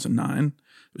 2009. It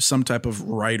was some type of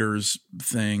writers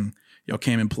thing. Y'all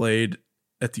came and played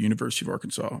at the University of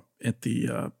Arkansas at the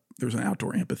there was an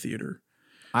outdoor amphitheater.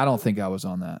 I don't think I was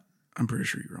on that. I'm pretty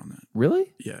sure you were on that.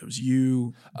 Really? Yeah, it was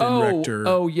you, Ben Rector.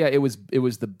 Oh yeah, it was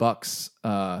the Bucks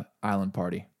island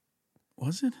party.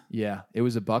 Was it? Yeah, it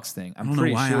was a Bucks thing. I don't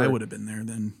know why I would have been there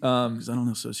then, because I don't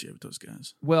associate with those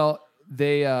guys. Well,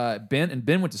 they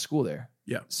Ben went to school there.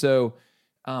 Yeah. So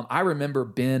I remember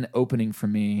Ben opening for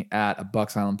me at a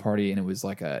Bucks Island party, and it was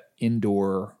like a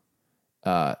indoor.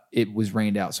 It was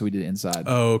rained out, so we did it inside.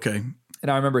 Oh, okay. And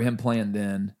I remember him playing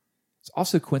then. It's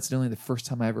also coincidentally the first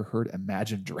time I ever heard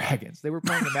Imagine Dragons. They were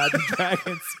playing Imagine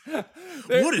Dragons.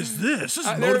 What is this? This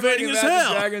is motivating as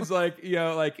hell. Dragons, like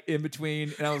in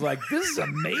between, and I was like, "This is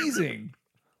amazing."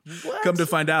 What? Come to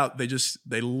find out, they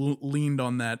leaned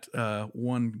on that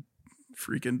one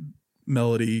freaking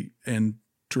melody and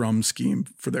drum scheme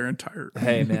for their entire.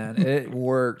 Hey man, it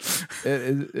worked.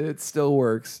 It still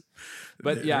works.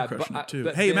 But They're crushing it too.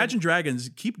 Hey, Imagine Dragons,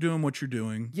 keep doing what you're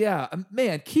doing. Yeah,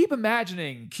 man, keep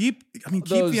imagining. Keep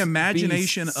the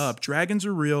imagination up. Dragons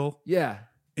are real. Yeah.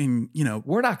 And,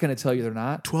 we're not going to tell you they're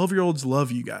not. 12-year-olds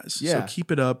love you guys. Yeah. So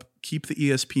keep it up. Keep the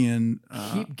ESPN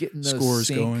keep getting those scores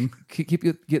going.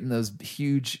 Keep getting those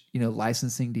huge,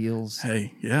 licensing deals.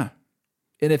 Hey, yeah.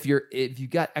 And if you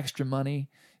got extra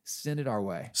money, send it our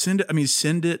way. Send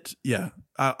it. Yeah.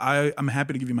 I'm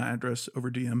happy to give you my address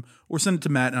over DM, or send it to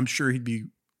Matt, and I'm sure he'd be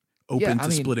open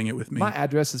to splitting it with me. My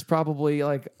address is probably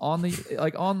on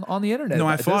the internet. No,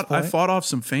 I fought off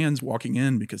some fans walking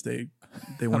in because they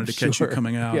wanted to catch you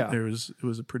coming out. Yeah. It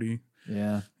was a pretty.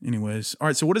 Yeah. Anyways, all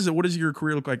right. So what does your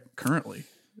career look like currently?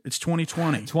 It's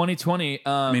 2020. 2020.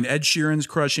 Ed Sheeran's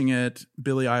crushing it.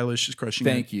 Billie Eilish is crushing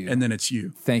it. Thank you. And then it's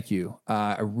you. Thank you.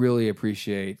 I really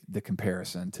appreciate the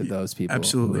comparison to those people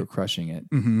absolutely. who are crushing it.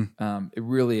 Mm-hmm. It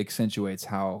really accentuates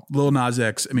how Lil Nas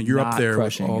X. You're up there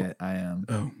crushing with all, it. I am.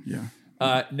 Oh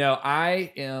yeah. No,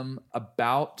 I am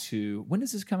about to. When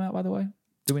does this come out? By the way,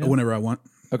 do we know? Whenever I want.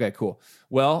 Okay, cool.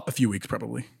 Well, a few weeks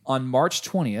probably. On March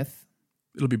 20th.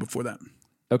 It'll be before that.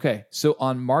 Okay, so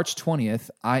on March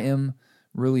 20th, I am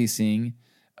releasing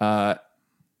an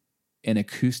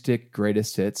acoustic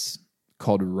greatest hits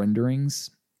called Renderings,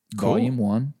 Volume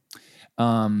 1.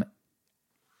 I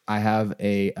have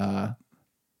a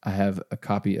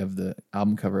copy of the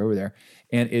album cover over there,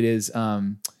 and it is.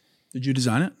 Did you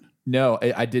design it? No,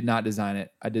 I did not design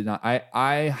it. I did not.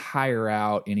 I hire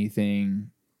out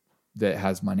anything that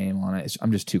has my name on it.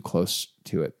 I'm just too close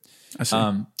to it. I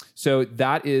see. So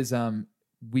that is,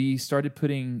 we started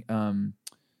putting,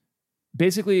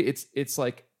 basically it's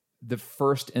like the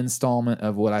first installment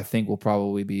of what I think will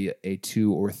probably be a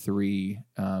 2 or 3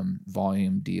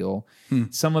 volume deal.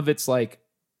 Some of it's like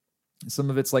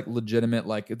legitimate,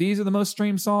 like these are the most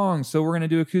streamed songs, so we're gonna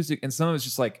do acoustic, and some of it's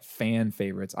just like fan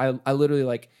favorites. I literally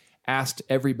like asked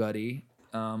everybody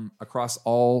across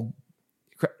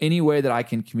any way that I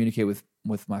can communicate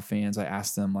with my fans. I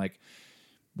asked them like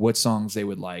what songs they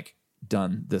would like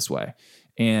done this way,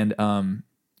 and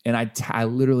I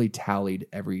literally tallied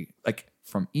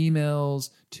from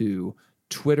emails to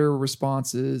Twitter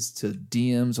responses to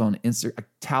DMs on Instagram. I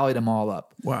tallied them all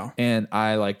up. Wow. And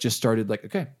I like just started like,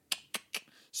 okay.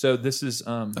 So this is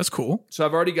that's cool. So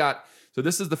I've already got, so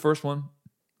this is the first one,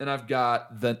 and I've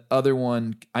got the other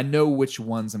one. I know which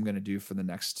ones I'm going to do for the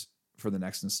next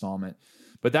installment.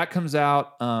 But that comes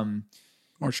out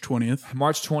March 20th.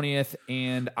 March 20th,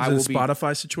 and I will be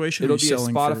Spotify situation. It'll be a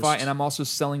Spotify first? And I'm also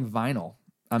selling vinyl.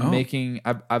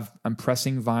 I'm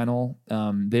pressing vinyl.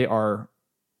 They are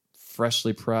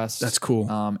freshly pressed. That's cool.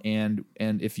 And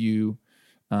if you,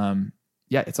 it's on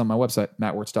my website,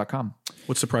 mattwertz.com.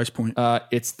 What's the price point?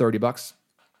 It's $30.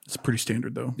 It's pretty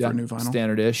standard though for a new vinyl.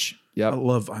 Standard-ish. Yeah. I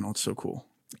love vinyl. It's so cool.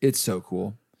 It's so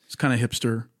cool. It's kind of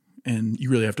hipster, and you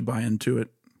really have to buy into it.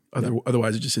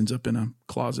 Otherwise, it just ends up in a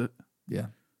closet. Yeah.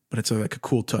 But it's like a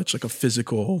cool touch, like a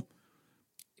physical.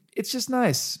 It's just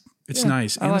nice. It's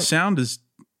nice. And the sound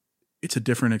it's a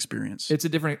different experience.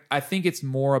 I think it's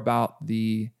more about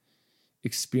the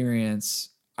experience.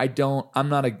 I'm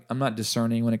not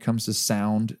discerning when it comes to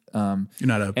sound. You're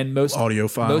not most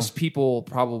audiophile. Most people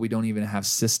probably don't even have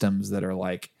systems that are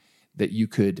like that you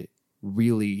could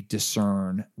really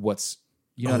discern what's,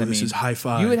 you know what I mean? This is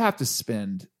hi-fi. You would have to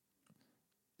spend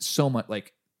so much,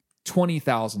 like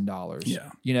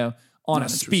 $20,000, on not a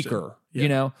speaker,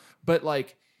 but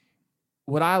like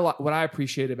what I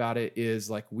appreciate about it is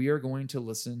like, we are going to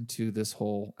listen to this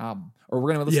whole album, or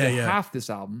we're going to listen to half this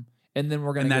album, and then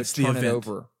we're going to turn it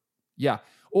over. Yeah.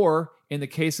 Or in the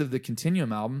case of the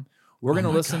Continuum album, we're going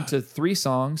to listen to 3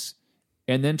 songs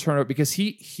and then turn it, because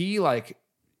he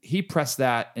pressed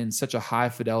that in such a high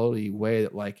fidelity way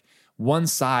that like one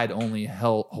side only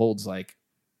holds like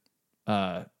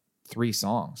 3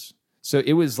 songs. So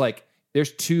it was like,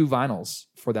 there's 2 vinyls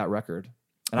for that record,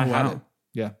 and I had it.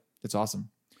 Yeah. It's awesome.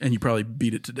 And you probably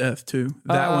beat it to death too.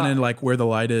 That one, and like Where the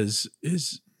Light is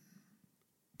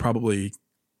probably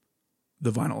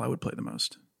the vinyl I would play the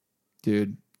most.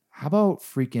 Dude, how about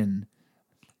freaking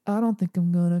I Don't Think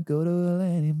I'm Gonna Go to LA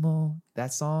Anymore?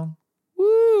 That song.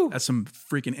 Woo! That's some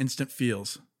freaking instant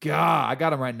feels. God, I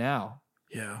got him right now.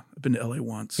 Yeah, I've been to LA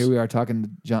once. Here we are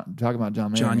talking about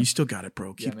John Mayer. John, you still got it,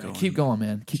 bro. Keep going. Keep going,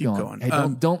 man. Keep going. Hey,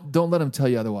 don't let him tell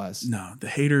you otherwise. No, the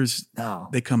haters,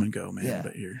 they come and go, man. Yeah.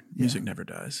 But your music never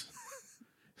dies.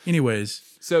 Anyways,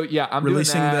 so yeah, I'm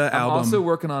releasing doing that. the album. I'm also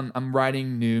working on. I'm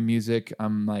writing new music.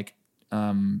 I'm like,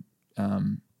 trying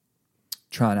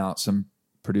out some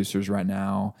producers right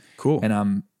now. Cool. And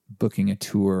I'm booking a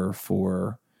tour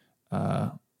for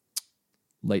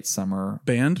late summer.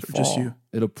 Band fall. Or just you?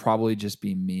 It'll probably just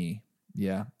be me.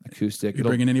 Yeah, acoustic. You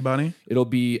bringing anybody? It'll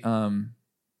be. I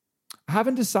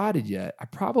haven't decided yet.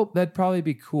 That'd probably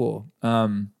be cool.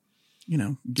 Give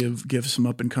some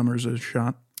up and comers a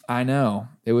shot. I know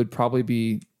it would probably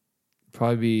be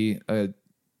a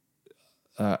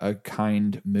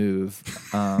kind move.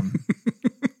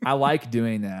 I like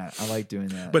doing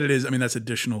that. But it is. I mean, that's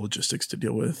additional logistics to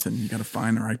deal with, and you got to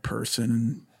find the right person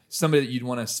and somebody that you'd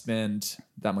want to spend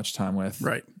that much time with,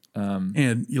 right?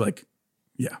 And you like,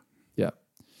 yeah.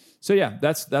 So yeah,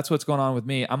 that's what's going on with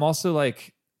me. I'm also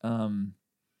like, and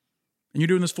you're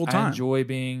doing this full time. I enjoy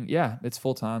being, it's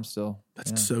full time still.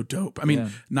 That's so dope. I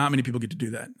mean, not many people get to do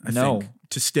that. I think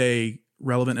to stay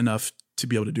relevant enough to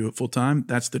be able to do it full time,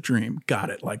 that's the dream. Got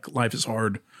it. Like life is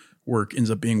hard. Work ends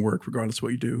up being work regardless of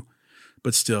what you do.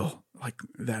 But still, like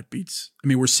that beats. I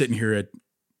mean, we're sitting here at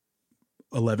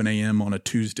 11 a.m. on a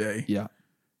Tuesday. Yeah.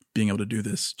 Being able to do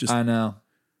this. I know.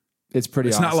 It's pretty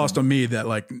awesome. Not lost on me that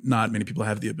like not many people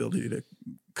have the ability to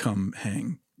come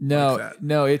hang. No, like that.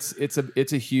 No, it's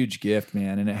a huge gift,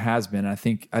 man. And it has been. I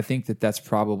think that's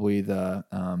probably the,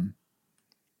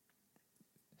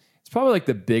 it's probably like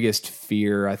the biggest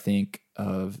fear I think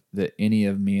of that any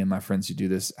of me and my friends who do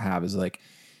this have is like,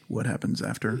 what happens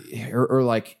after? Or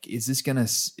like, is this gonna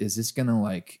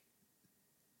like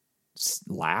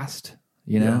last?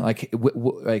 You know, like,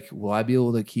 will I be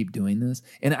able to keep doing this?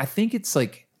 And I think it's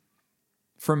like,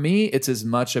 for me, it's as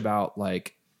much about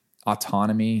like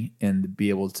autonomy and be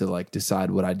able to like decide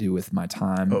what I do with my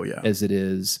time as it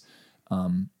is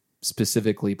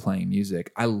specifically playing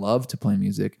music. I love to play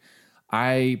music.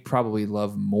 I probably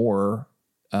love more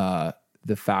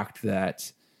the fact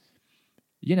that,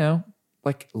 you know,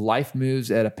 like life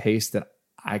moves at a pace that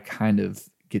I kind of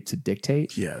get to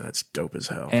dictate. Yeah, that's dope as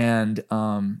hell. And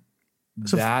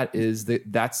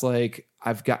that's like,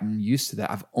 I've gotten used to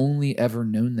that. I've only ever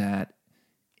known that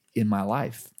in my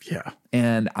life. Yeah.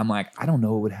 And I'm like, I don't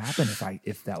know what would happen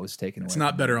if that was taken away. It's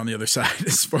not better on the other side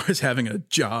as far as having a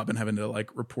job and having to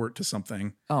like report to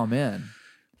something. Oh man.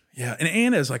 Yeah.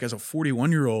 And as a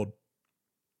 41-year-old,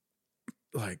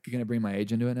 like, You're going to bring my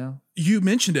age into it now? you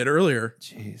mentioned it earlier.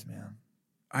 Jeez, man.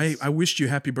 I wished you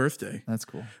happy birthday. That's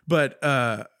cool. But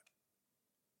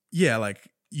yeah, like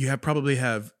you probably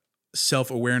have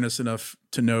self-awareness enough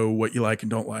to know what you like and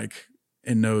don't like,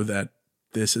 and know that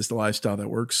this is the lifestyle that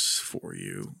works for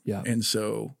you. Yeah. And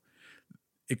so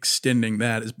extending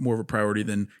that is more of a priority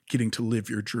than getting to live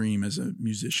your dream as a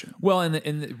musician. Well, and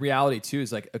the reality too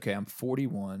is like, okay, I'm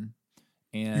 41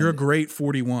 and You're a great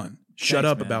 41. Shut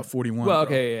up man. about 41. Well,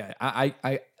 bro. okay, yeah.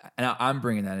 I'm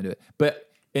bringing that into it. But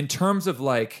in terms of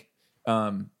like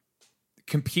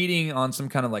competing on some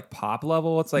kind of like pop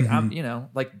level, it's like, I'm, you know,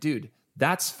 like, dude,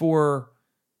 that's for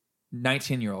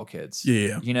 19-year-old kids.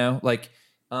 Yeah. You know, like,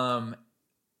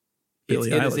 it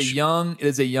Eilish.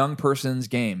 is a young person's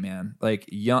game, man. Like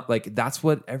that's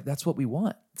what we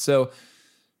want. So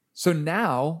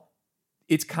now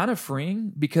it's kind of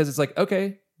freeing because it's like,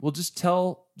 okay, we'll just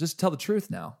tell the truth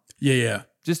now. Yeah.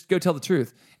 Just go tell the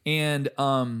truth. And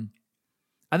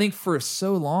I think for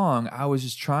so long I was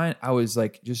just trying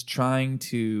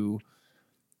to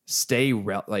stay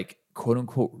like quote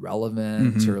unquote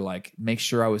relevant or like make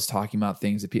sure I was talking about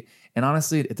things that people, and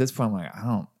honestly at this point I'm like,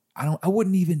 I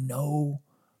wouldn't even know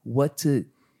what to,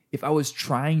 if I was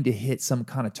trying to hit some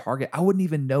kind of target, I wouldn't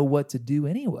even know what to do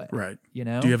anyway. Right. You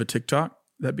know? Do you have a TikTok?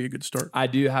 That'd be a good start. I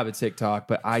do have a TikTok,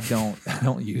 but I don't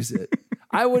use it.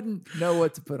 I wouldn't know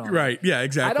what to put on. Right. Yeah,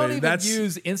 exactly. I don't even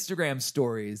use Instagram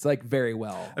stories like very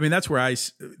well. I mean, that's where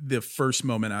the first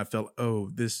moment I felt,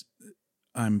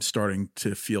 I'm starting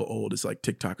to feel old. Is like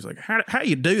TikTok is like, how do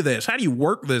you do this? How do you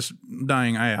work this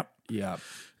dying app? Yeah.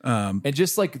 And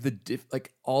just like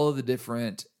all of the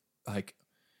different, like,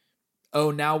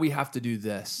 oh, now we have to do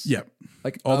this. Yeah.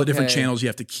 Like all the different channels you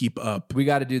have to keep up. We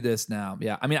got to do this now.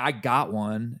 Yeah. I mean, I got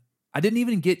one. I didn't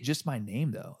even get just my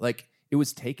name though. Like it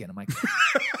was taken. I'm like,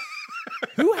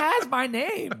 who has my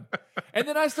name? And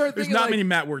then I started There's thinking, not like, many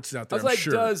Matt Wertz out there. I was like,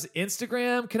 sure. does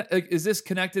Instagram, is this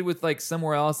connected with like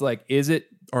somewhere else? Like, is it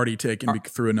already taken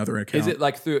through another account? Is it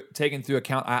like taken through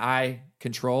account I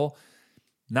control?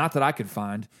 Not that I could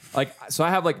find. Like, so I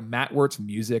have like Matt Wertz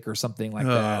music or something like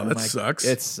that. That like, sucks.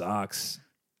 It sucks.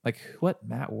 Like, what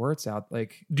Matt Wertz out?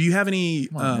 Like, do you have any?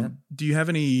 Do you have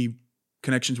any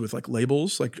connections with like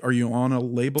labels? Like, are you on a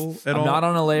label at all? I'm not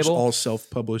on a label. Just all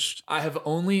self-published. I have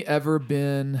only ever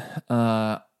been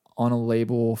on a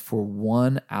label for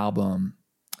one album,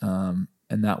 and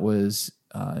that was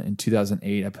in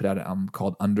 2008. I put out an album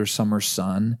called Under Summer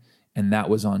Sun, and that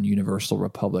was on Universal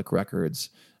Republic Records.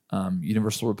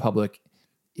 Universal Republic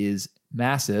is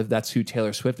massive. That's who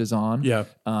Taylor Swift is on. Yeah.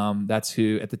 That's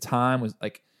who at the time was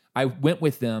like, I went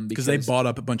with them because they bought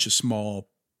up a bunch of small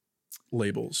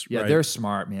labels. Yeah, right? They're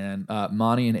smart, man.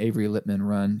 Monty and Avery Lippman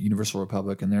run Universal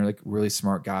Republic, and they're like really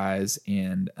smart guys.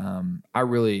 And I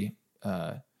really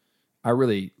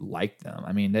liked them.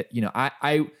 I mean, that, you know,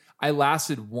 I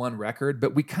lasted one record,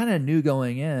 but we kind of knew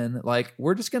going in, like,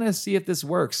 we're just gonna see if this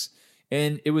works.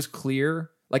 And it was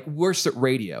clear, like, worse at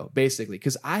radio, basically,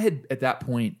 because I had at that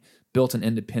point built an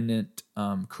independent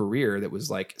career that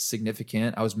was like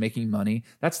significant. I was making money.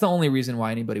 That's the only reason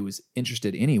why anybody was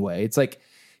interested anyway. It's like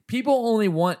people only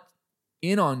want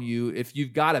in on you if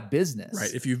you've got a business.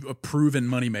 Right. If you've a proven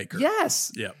moneymaker.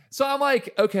 Yes. Yeah. So I'm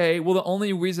like, okay, well, the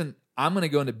only reason I'm going to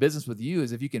go into business with you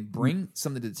is if you can bring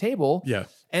something to the table. Yeah.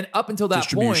 And up until that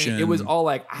point, it was all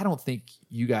like, I don't think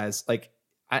you guys, like,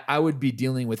 I would be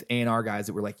dealing with A&R guys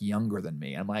that were like younger than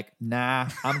me. I'm like, nah,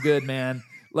 I'm good, man.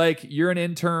 Like, you're an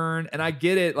intern, and I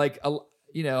get it. Like,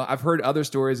 you know, I've heard other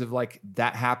stories of like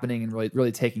that happening and really,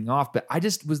 really taking off, but I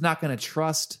just was not going to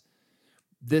trust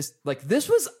this. Like,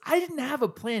 I didn't have a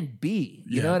plan B.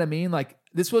 You know what I mean? Like,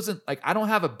 this wasn't like, I don't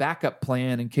have a backup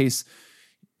plan in case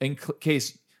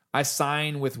I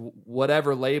sign with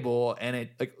whatever label and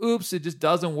it like, oops, it just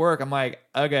doesn't work. I'm like,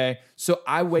 okay. So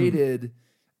I waited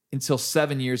until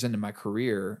 7 years into my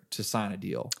career to sign a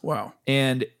deal. Wow.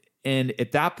 And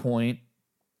at that point,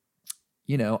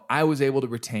 you know, I was able to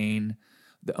retain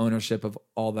the ownership of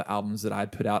all the albums that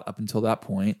I'd put out up until that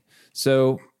point.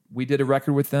 So we did a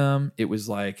record with them. It was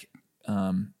like,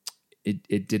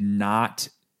 it did not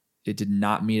it did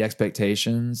not meet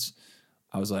expectations.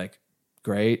 I was like,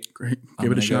 great.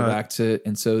 Give it a shot.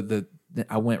 And so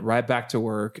I went right back to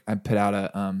work. I put out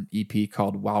a EP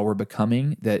called While We're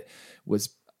Becoming that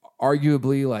was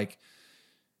arguably like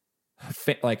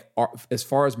as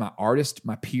far as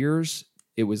my peers,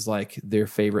 it was like their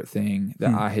favorite thing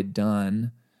that I had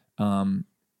done. And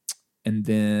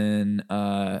then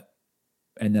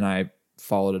I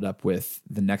followed it up with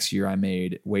the next year I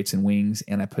made Weights and Wings,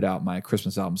 and I put out my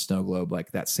Christmas album Snow Globe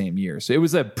like that same year. So it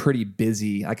was a pretty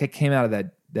busy, like I came out of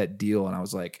that deal and I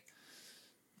was like,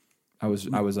 I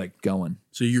was like going.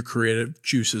 So your creative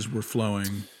juices were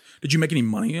flowing. Did you make any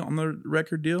money on the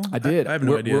record deal? I did. I have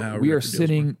no idea how we are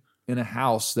sitting in a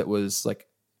house that was like,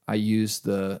 I used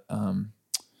the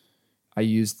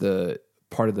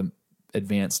part of the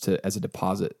advance as a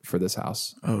deposit for this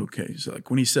house. Okay. So like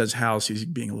when he says house, he's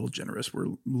being a little generous. We're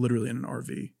literally in an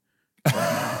RV right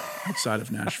now, outside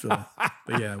of Nashville.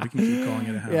 But yeah, we can keep calling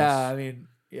it a house. Yeah. I mean,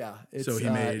 yeah. So he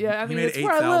made it's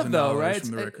where I live though, right?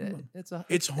 From the record.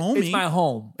 It's homey. It's my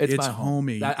home. It's my home.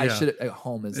 Homey. I should.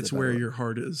 Home is. It's where your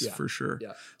heart is for sure.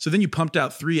 Yeah. So then you pumped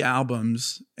out 3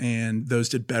 albums, and those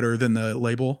did better than the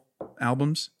label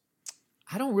albums.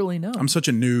 I don't really know. I'm such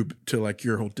a noob to like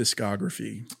your whole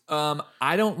discography.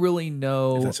 I don't really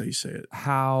know if that's how you say it.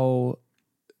 How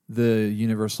the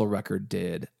Universal record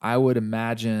did. I would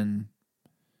imagine.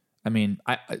 I mean,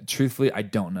 I truthfully, I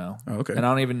don't know. Oh, okay. And I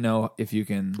don't even know if you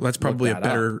can. Well, that's probably a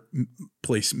better up.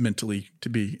 Place mentally to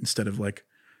be instead of like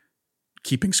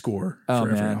keeping score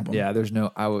for every album. Yeah, there's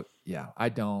no. I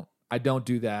don't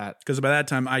do that because by that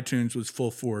time iTunes was full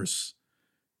force.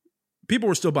 People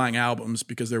were still buying albums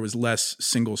because there was less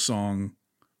single song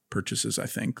purchases. I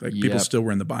think like people still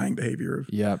were in the buying behavior of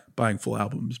buying full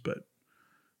albums, but.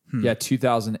 Yeah,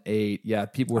 2008. Yeah,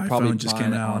 people were probably just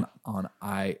buying came out on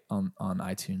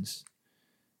iTunes.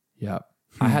 Yeah,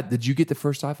 I had. Did you get the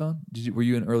first iPhone? Were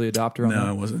you an early adopter? No,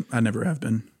 I wasn't. I never have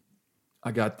been.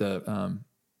 I got the.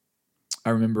 I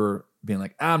remember being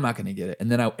like, I'm not going to get it,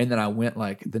 and then I went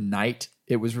like the night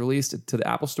it was released to the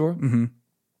Apple Store, mm-hmm.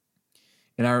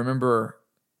 and I remember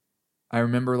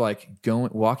like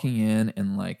walking in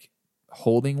and like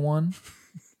holding one,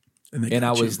 and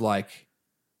I was like,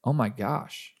 oh my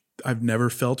gosh. I've never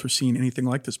felt or seen anything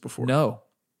like this before. No.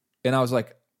 And I was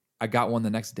like, I got one the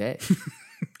next day.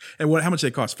 And how much they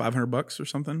cost? $500 or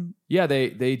something? Yeah,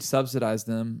 they subsidized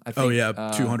them. I think,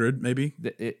 200 maybe.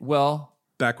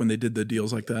 Back when they did the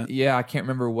deals like that. Yeah, I can't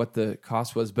remember what the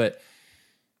cost was, but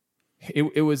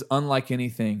it was unlike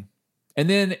anything. And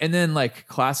then like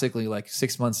classically, like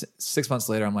 6 months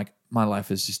later, I'm like, my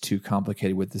life is just too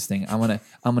complicated with this thing. I'm gonna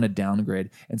downgrade.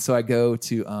 And so I go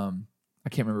to I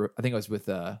can't remember. I think I was with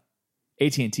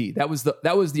AT&T. That was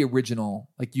the original.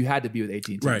 Like you had to be with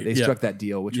AT&T. Right, they struck that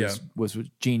deal, which was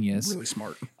genius. Really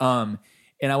smart. And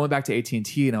I went back to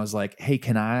AT&T and I was like, hey,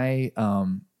 can I I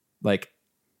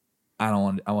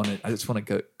just want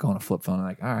to go on a flip phone. I'm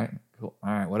like, all right, cool.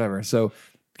 All right, whatever. So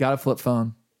got a flip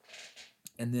phone.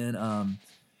 And then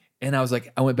and I was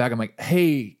like, I went back. I'm like,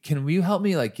 hey, can you help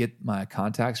me like get my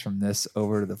contacts from this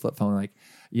over to the flip phone? Like,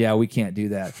 yeah, we can't do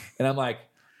that. And I'm like,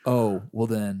 oh, well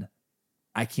then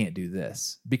I can't do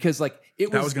this because like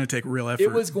that was going to take real effort.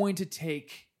 It was going to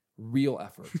take real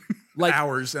effort, like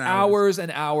hours and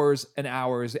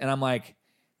hours. And I'm like,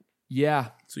 yeah,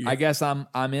 I guess I'm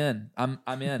in. I'm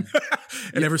in.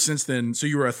 And ever since then, so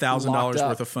you were $1,000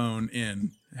 worth of phone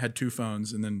in, had 2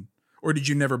 phones, and then, or did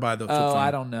you never buy the flip phone?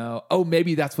 I don't know. Oh,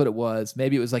 maybe that's what it was.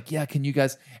 Maybe it was like, yeah, can you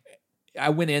guys?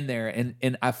 I went in there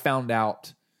and I found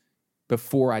out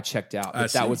before I checked out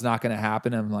that was not going to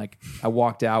happen. I'm like, I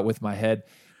walked out with my head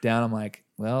down. I'm like,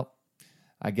 well,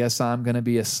 I guess I'm going to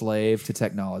be a slave to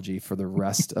technology for the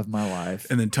rest of my life.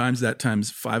 And then times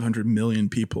 500 million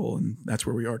people. And that's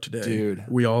where we are today. Dude.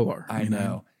 We all are. I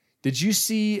know. Did you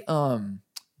see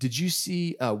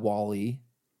WALL-E?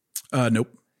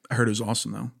 Nope. I heard it was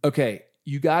awesome though. Okay.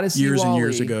 You got to see years WALL-E. And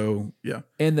years ago. Yeah.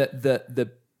 And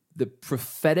the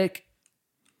prophetic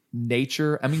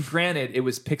nature. I mean, granted, it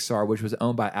was Pixar, which was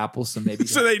owned by Apple, so maybe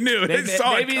so they knew they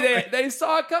saw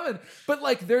it coming. But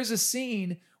like, there's a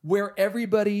scene where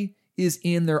everybody is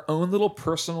in their own little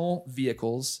personal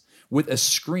vehicles with a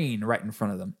screen right in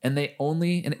front of them, and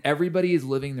everybody is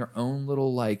living their own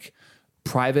little like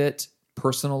private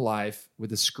personal life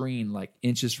with a screen like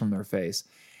inches from their face.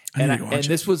 And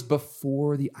this was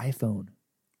before the iPhone.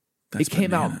 It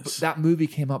came out. That movie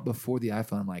came out before the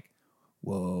iPhone. I'm like,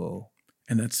 whoa.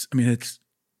 And it's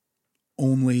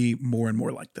only more and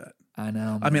more like that. I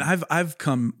know. Man. I mean, I've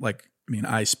come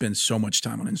I spend so much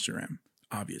time on Instagram,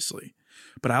 obviously,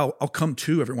 but I'll come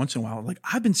to every once in a while. Like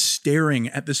I've been staring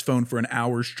at this phone for an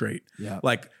hour straight. Yeah.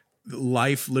 Like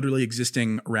life literally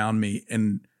existing around me,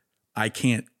 and I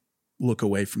can't look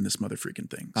away from this mother freaking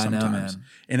thing sometimes. I know, man.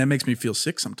 And it makes me feel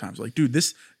sick sometimes. Like, dude,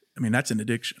 that's an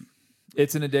addiction.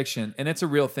 It's an addiction, and it's a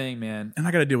real thing, man. And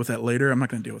I got to deal with that later. I'm not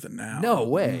going to deal with it now. No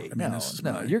way. I mean,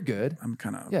 no, you're good. I'm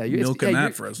kind of you're milking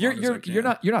that for as long as I can.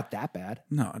 You're not that bad.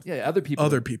 No. Yeah, other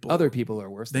people are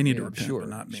worse. They than need me, to repent, sure, but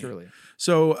not me. Surely.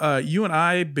 So you and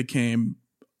I became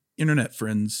internet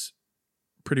friends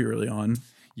pretty early on.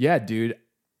 Yeah, dude.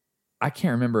 I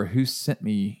can't remember who sent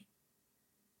me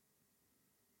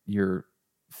your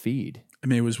feed. I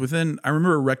mean, it was I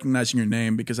remember recognizing your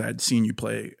name because I had seen you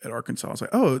play at Arkansas. I was like,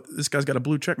 oh, this guy's got a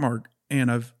blue check mark,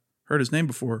 and I've heard his name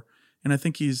before. And I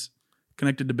think he's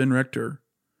connected to Ben Rector.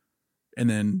 And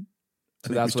then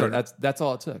So that's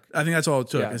all it took. I think that's all it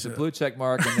took. Yeah, it's a blue check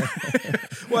mark. And then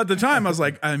well, at the time, I was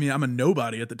like, I mean, I'm a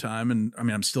nobody at the time. And I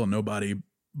mean, I'm still a nobody.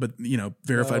 But,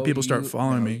 verified people start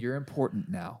following me. You're important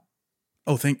now.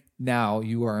 Oh, now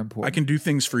you are important. I can do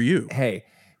things for you. Hey,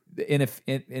 in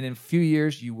a few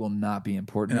years, you will not be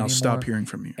important and I'll anymore. stop hearing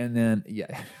from you. And then,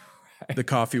 the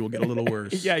coffee will get a little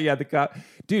worse. yeah.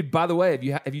 Dude, by the way,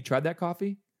 have you tried that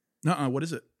coffee? No, what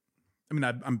is it? I mean,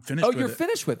 I'm finished with it. Oh, you're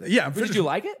finished with it? Yeah, I'm Did finished. you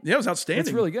like it? Yeah, it was outstanding.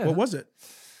 It's really good. What was it?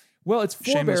 Well, it's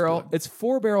Shameless four-barrel. plug. It's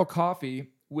 4-barrel coffee,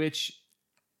 which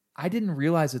I didn't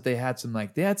realize that they had some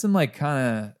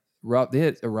kind of rough. They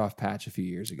had a rough patch a few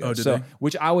years ago. Oh, did they?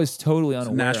 Which I was totally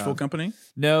unaware Nashville of. company?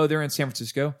 No, they're in San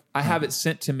Francisco. I have it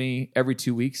sent to me every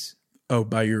 2 weeks Oh,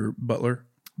 by your butler?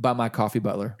 by my coffee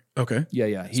butler. Okay.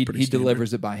 Yeah. He pretty standard.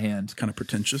 delivers it by hand. Kind of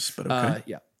pretentious, but okay.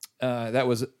 Yeah. That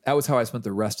was how I spent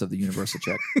the rest of the universal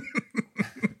check.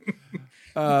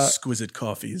 Exquisite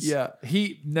coffees. Yeah.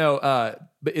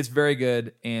 But it's very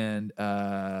good. And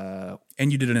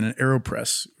And you did it in an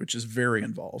AeroPress, which is very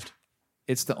involved.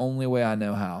 it's the only way I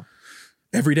know how.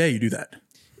 Every day you do that.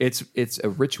 It's a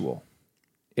ritual.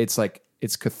 It's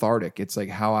cathartic. It's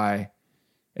how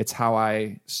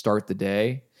I start the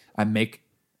day. I make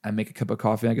a cup of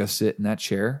coffee. I go sit in that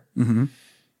chair,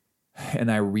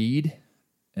 and I read,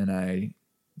 and I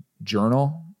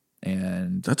journal,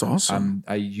 and That's awesome.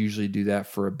 I usually do that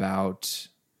for about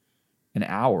an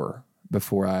hour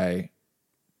before I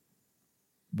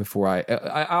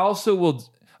also will.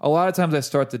 A lot of times I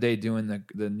start the day doing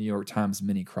the New York Times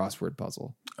mini crossword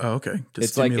puzzle. Oh, okay.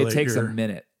 It's like it takes a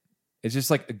minute. It's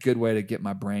just like a good way to get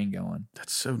my brain going.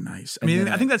 That's so nice. I mean,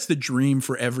 I think that's the dream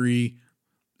for every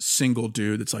single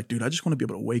dude that's like, dude, I just want to be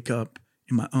able to wake up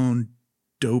in my own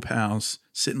dope house,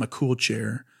 sit in my cool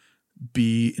chair,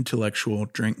 be intellectual,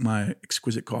 drink my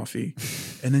exquisite coffee,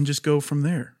 and then just go from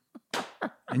there.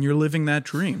 And you're living that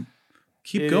dream.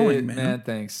 Keep going, man.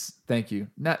 Thanks. Thank you.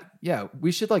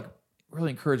 We should really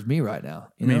encourage me right now.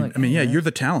 You're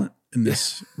the talent in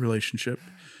this relationship.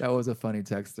 That was a funny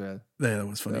text thread. Yeah, that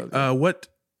was funny.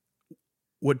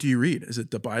 What do you read? Is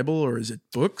it the Bible or is it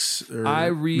books? Or, I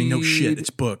read. I mean, no shit, it's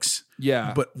books.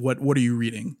 Yeah. But what are you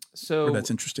reading? So or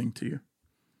that's interesting to you.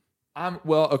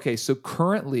 So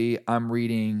currently I'm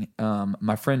reading.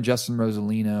 My friend Justin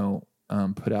Rosalino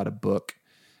put out a book,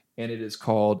 and it is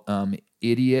called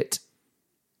 "Idiot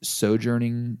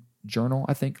Sojourning Journal."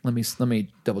 I think. Let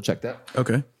me double check that.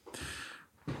 Okay.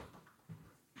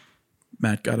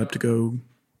 Matt got up to go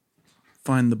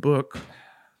find the book,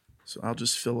 so I'll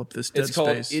just fill up this dead It's called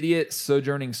space. "Idiot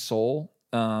Sojourning Soul."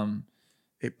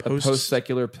 A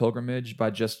post-secular pilgrimage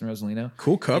by Justin Rosalino.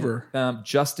 Cool cover. And,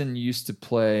 Justin used to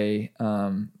play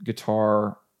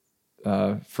guitar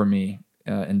for me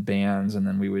in bands, and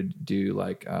then we would do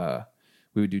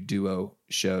duo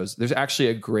shows. There's actually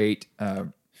a great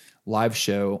live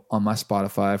show on my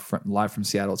Spotify live from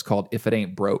Seattle. It's called "If It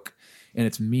Ain't Broke," and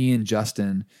it's me and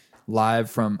Justin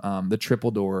live from the Triple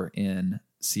Door in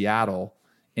Seattle,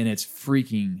 and it's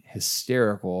freaking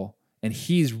hysterical. And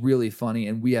he's really funny,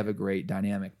 and we have a great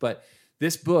dynamic. But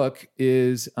this book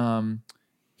is,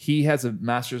 he has a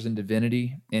master's in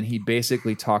divinity, and he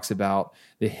basically talks about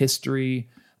the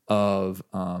history of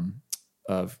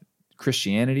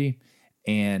Christianity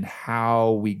and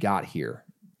how we got here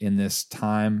in this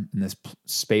time, in this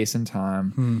space and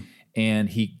time. And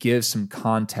he gives some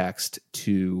context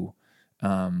to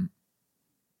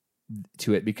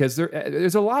it, because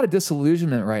there's a lot of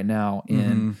disillusionment right now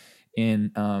in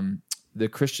the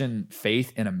Christian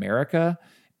faith in America,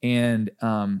 and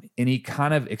he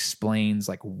kind of explains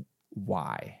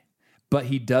why, but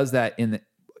he does that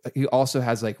he also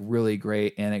has really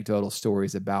great anecdotal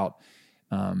stories about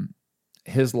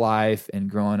his life and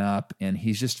growing up, and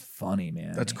he's just funny,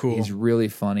 man. That's cool. He's really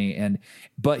funny,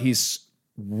 but he's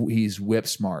whip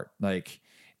smart,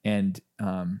 and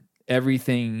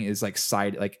everything is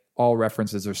cited, all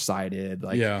references are cited.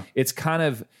 It's kind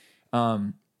of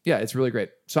Yeah, it's really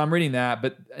great. So I'm reading that,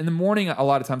 but in the morning, a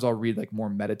lot of times I'll read like more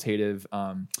meditative,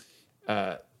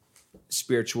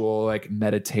 spiritual, like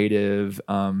meditative,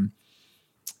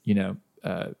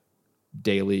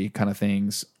 daily kind of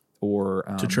things, or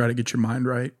to try to get your mind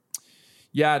right.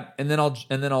 Yeah, and then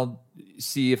I'll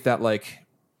see if that like,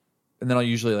 and then I'll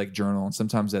usually like journal, and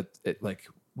sometimes that it like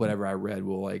whatever I read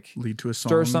will like lead to a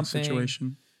stir song something.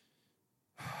 situation.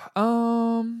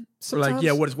 Sometimes, Or like,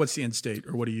 yeah, what's the end state,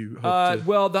 or what do you hope to?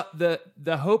 Well,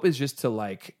 the hope is just to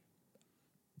like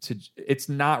it's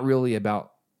not really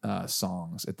about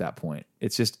songs at that point.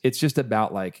 It's just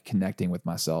about like connecting with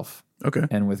myself, Okay.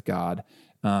 and with God,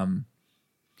 and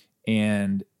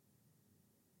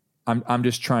I'm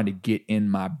just trying to get in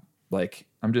my like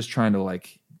I'm just trying to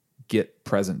like get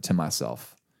present to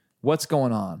myself. What's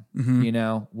going on? Mhm. You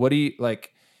know, what do you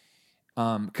like?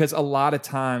 Because a lot of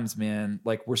times, man,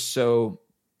 like we're so,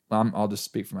 I'll just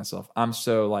speak for myself. I'm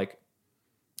so like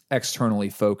externally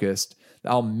focused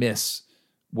that I'll miss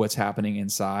what's happening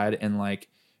inside. And like,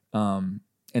 and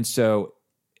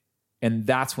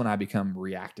that's when I become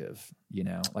reactive, you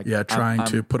know, like, Yeah, trying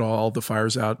to put all the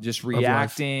fires out. just of life.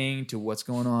 reacting to what's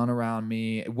going on around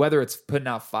me, whether it's putting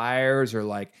out fires or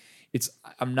like if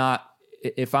I'm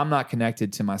not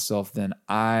connected to myself, then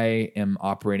I am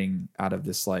operating out of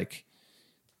this like,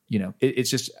 you know, it's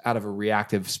just out of a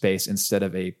reactive space instead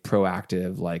of a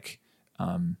proactive, like,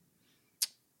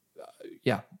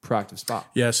 proactive spot.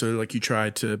 Yeah, so like you try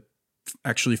to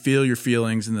actually feel your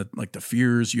feelings and the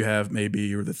fears you have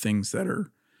maybe, or the things that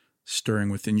are stirring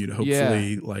within you to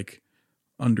hopefully like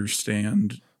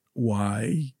understand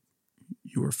why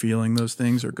you are feeling those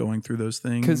things or going through those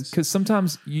things. Because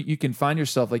sometimes you can find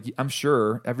yourself, like, I'm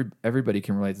sure everybody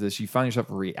can relate to this. You find yourself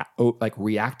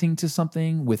reacting to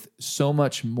something with so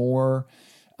much more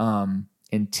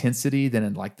intensity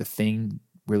than like the thing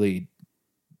really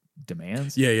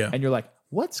demands. Yeah. And you're like,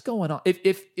 what's going on?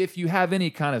 If you have any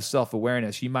kind of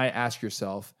self-awareness, you might ask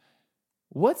yourself,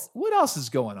 what else is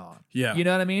going on? Yeah. You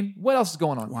know what I mean? What else is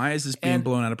going on? Why is this being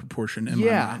blown out of proportion in my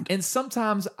mind? And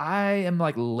sometimes I am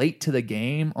like late to the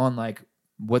game on like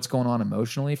what's going on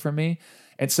emotionally for me.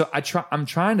 And so I'm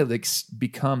trying to like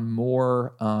become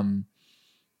more,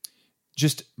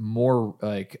 just more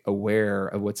like aware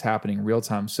of what's happening in real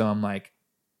time. So I'm like,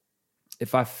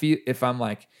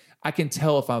 I can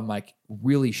tell if I'm like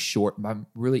really short, I'm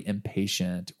really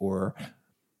impatient, or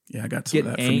Yeah, I got some get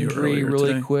of that from you angry earlier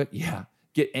really today. quick. Yeah.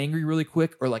 Get angry really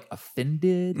quick, or like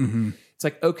offended. Mhm. It's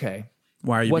like, okay,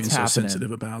 Why are you what's being so happening?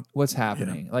 sensitive about? What's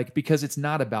happening? Like, because it's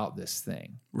not about this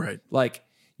thing. Right. Like,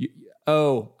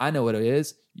 I know what it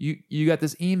is. You got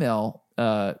this email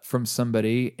from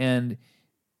somebody, and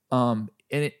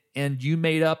you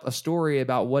made up a story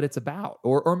about what it's about,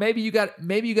 or maybe you got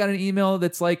an email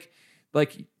that's like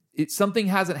something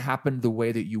hasn't happened the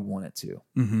way that you want it to,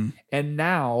 Mm-hmm. and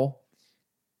now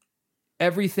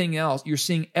everything else, you're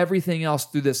seeing everything else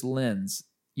through this lens,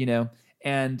 you know,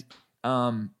 and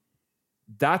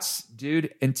that's,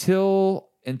 dude, until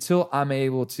I'm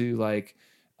able to like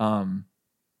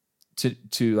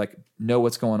to like know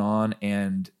what's going on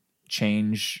and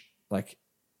change like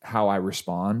how I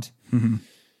respond. Mm-hmm.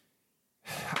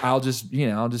 I'll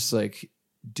just like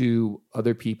do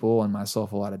other people and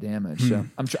myself a lot of damage. So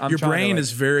I'm Your brain to,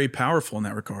 is very powerful in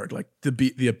that regard. Like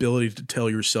the ability to tell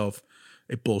yourself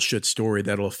a bullshit story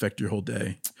that'll affect your whole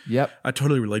day. Yep. I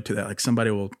totally relate to that. Like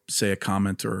somebody will say a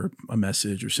comment or a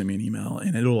message or send me an email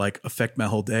and it'll like affect my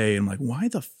whole day. And I'm like, why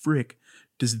the frick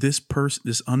does this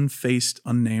unfaced,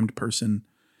 unnamed person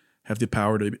have the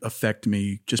power to affect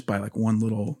me just by like one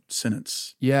little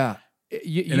sentence? Yeah.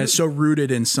 And it's so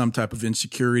rooted in some type of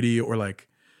insecurity or like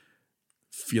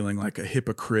feeling like a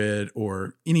hypocrite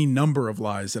or any number of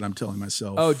lies that I'm telling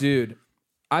myself. Oh, dude,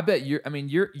 I bet you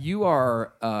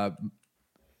are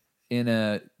in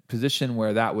a position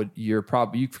where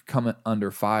you've come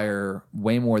under fire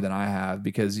way more than I have,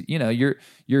 because you know you're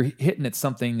hitting at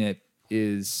something that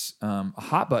is a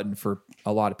hot button for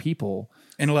a lot of people,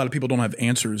 and a lot of people don't have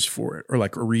answers for it or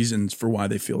like reasons for why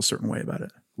they feel a certain way about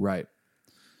it. Right.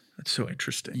 That's so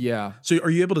interesting. Yeah. So are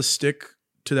you able to stick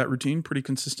to that routine pretty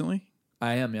consistently?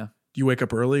 I am. Yeah. Do you wake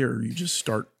up early or you just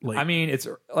start late? I mean, it's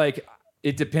like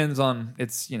it depends on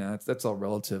that's all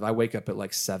relative. I wake up at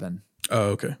like 7. Oh,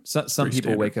 okay. Some Pretty people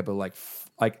standard. wake up at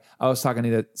like I was talking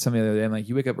to somebody the other day. I'm like,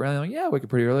 you wake up early? I'm like, yeah, I wake up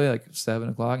pretty early, like 7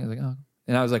 o'clock. And he's like, oh.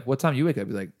 And I was like, what time do you wake up?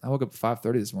 He's like, I woke up at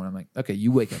 5:30 this morning. I'm like, okay,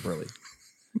 you wake up early.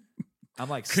 I'm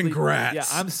like, Congrats. Yeah,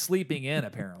 I'm sleeping in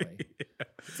apparently.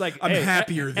 It's like I'm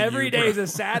happier than every you, day bro. is a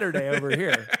Saturday over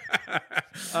here.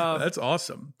 That's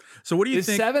awesome. So what do you Is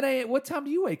think? 7 a.m. What time do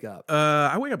you wake up?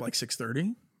 I wake up like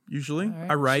 6:30. usually. All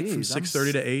right. I write Jeez, from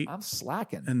 6:30 to 8. I'm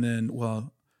slacking. And then,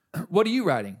 What are you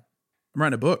writing? I'm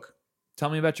writing a book. Tell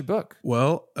me about your book.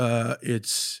 Well, I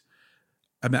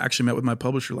actually met with my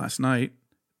publisher last night,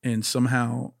 and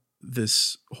somehow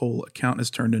this whole account has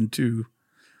turned into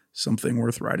something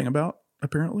worth writing about,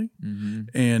 apparently.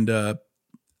 Mm-hmm. And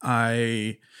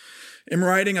I am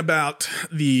writing about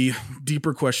the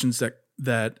deeper questions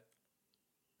that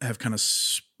have kind of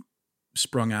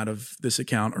sprung out of this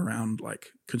account around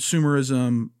like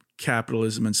consumerism,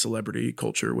 capitalism, and celebrity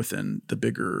culture within the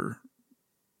bigger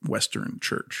Western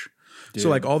church. Dude. So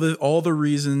like all the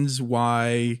reasons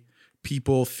why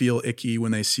people feel icky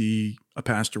when they see a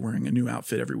pastor wearing a new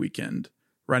outfit every weekend,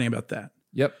 writing about that.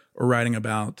 Yep. Or writing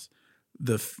about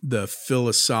the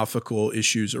philosophical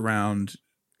issues around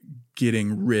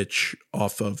getting rich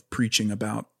off of preaching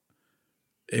about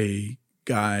a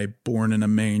guy born in a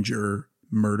manger,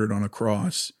 murdered on a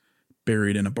cross,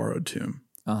 buried in a borrowed tomb,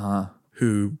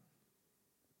 who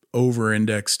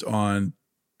over-indexed on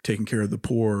taking care of the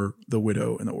poor, the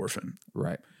widow, and the orphan.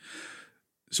 Right.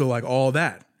 So like all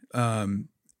that.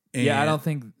 Yeah, I don't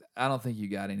think you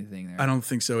got anything there. I don't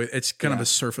think so. It's kind of a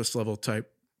surface level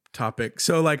type topic.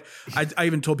 So like I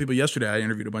even told people yesterday, I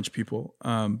interviewed a bunch of people,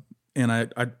 and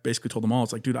I basically told them all,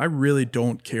 it's like, dude, I really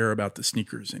don't care about the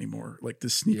sneakers anymore. Like the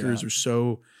sneakers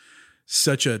are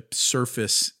such a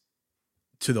surface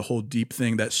to the whole deep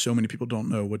thing that so many people don't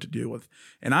know what to deal with.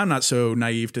 And I'm not so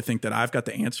naive to think that I've got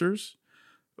the answers,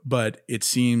 but it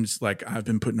seems like I've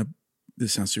been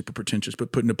this sounds super pretentious,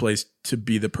 but put into place to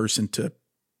be the person to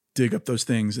dig up those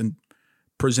things and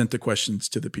present the questions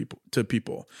to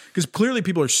people. Because clearly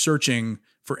people are searching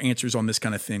for answers on this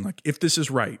kind of thing. Like if this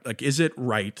is right, like, is it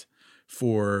right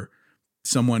for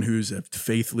someone who's a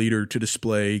faith leader to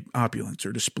display opulence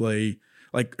or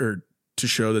or to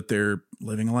show that they're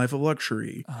living a life of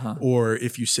luxury? Or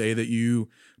if you say that you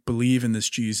believe in this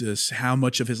Jesus, how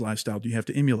much of his lifestyle do you have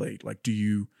to emulate? Like, do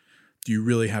you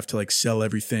really have to like sell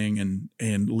everything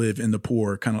and live in the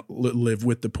poor, kind of live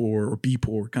with the poor or be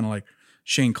poor, kind of like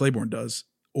Shane Claiborne does?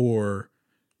 Or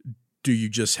do you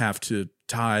just have to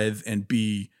tithe and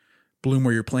bloom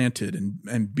where you're planted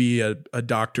and be a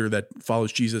doctor that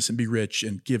follows Jesus and be rich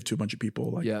and give to a bunch of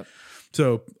people? Like, yeah.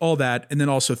 So all that, and then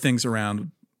also things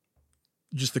around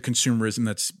just the consumerism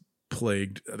that's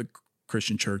plagued the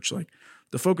Christian church, like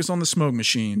the focus on the smoke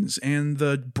machines and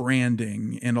the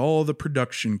branding and all the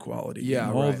production quality, and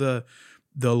all the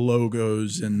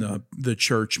logos and the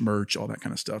church merch, all that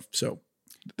kind of stuff. So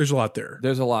there's a lot there.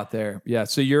 There's a lot there. Yeah.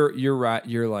 So you're right.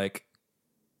 You're like,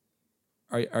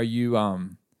 are you,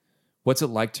 what's it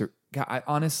like to,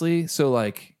 honestly, so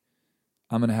like,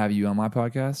 I'm going to have you on my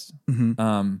podcast.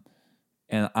 Mm-hmm.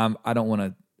 And I don't want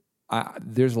to,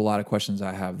 there's a lot of questions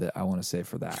I have that I want to save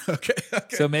for that. Okay.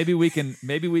 So maybe we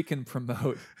can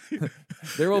promote.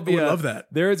 There will be. Love that.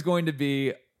 There is going to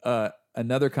be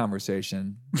another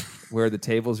conversation where the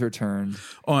tables are turned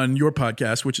on your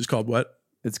podcast, which is called what?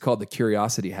 It's called The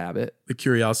Curiosity Habit. The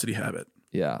Curiosity Habit.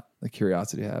 Yeah, The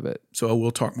Curiosity Habit. So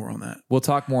we'll talk more on that. We'll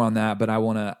talk more on that, but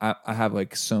I have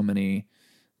like so many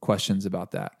questions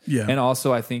about that. Yeah. And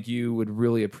also I think you would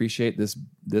really appreciate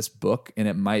this book, and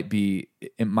it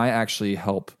might actually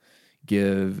help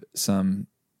give some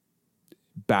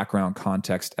background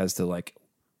context as to like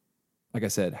I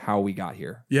said, how we got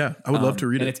here. Yeah. I would love to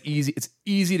read it. And it's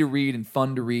easy to read and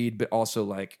fun to read, but also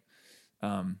like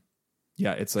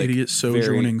it's like Idiot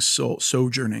Sojourning Soul.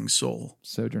 Sojourning Soul.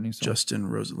 Justin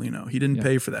Rosalino. He didn't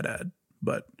pay for that ad,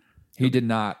 but he did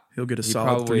not. He'll get a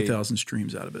solid 3,000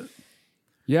 streams out of it.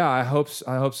 Yeah, I hope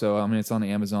so. I mean, it's on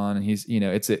Amazon, and he's,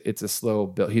 it's a slow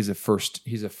build. He's a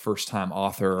first time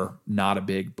author, not a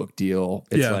big book deal.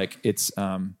 It's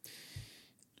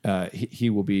he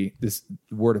will be, this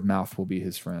word of mouth will be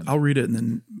his friend. I'll read it, and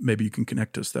then maybe you can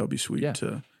connect us. That would be sweet. Yeah.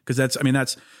 Because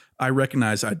I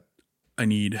recognize I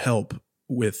need help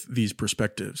with these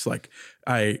perspectives. Like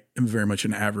I am very much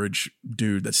an average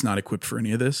dude that's not equipped for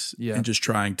any of this. Yeah. And just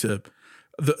trying to,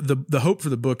 the hope for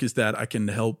the book is that I can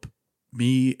help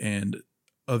me and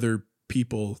other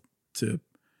people to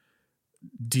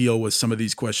deal with some of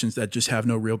these questions that just have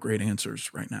no real great answers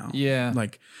right now. Yeah.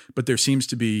 But there seems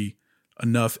to be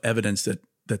enough evidence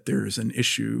that there is an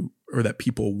issue, or that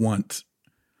people want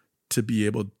to be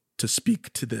able to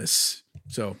speak to this.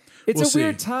 So it's a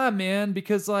weird time, man,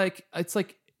 because it's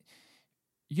like,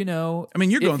 you're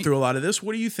going through a lot of this.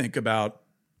 What do you think about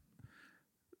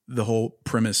the whole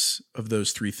premise of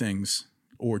those three things,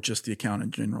 or just the account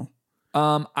in general?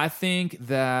 I think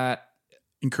that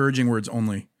encouraging words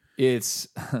only. It's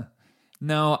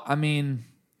no, I mean,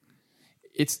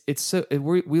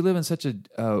 we live in such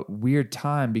a weird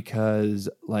time because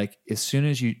like as soon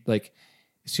as you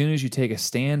take a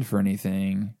stand for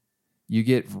anything, you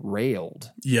get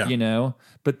railed. Yeah. You know?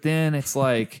 But then it's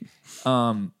like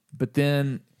but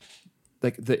then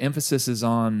like the emphasis is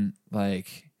on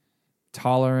like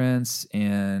tolerance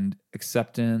and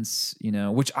acceptance, you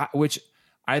know, which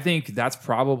I think that's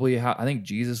probably how I think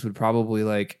Jesus would probably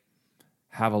like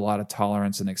have a lot of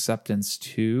tolerance and acceptance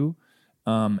too.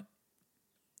 But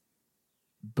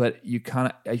you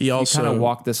kind of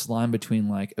walk this line between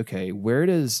like, okay, where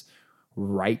does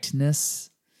rightness,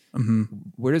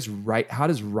 how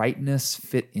does rightness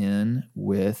fit in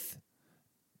with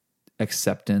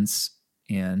acceptance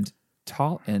and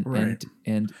tolerance?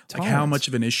 Like how much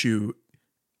of an issue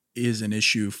is an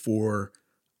issue for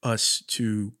us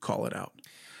to call it out?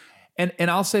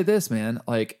 And I'll say this, man,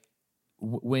 like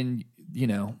when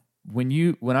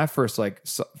I first like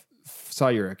saw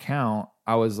your account,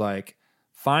 I was like,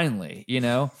 finally, you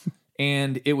know,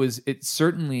 and it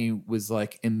certainly was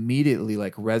like immediately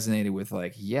like resonated with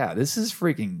like, yeah, this is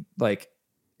freaking like,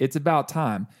 it's about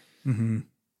time. Mm-hmm.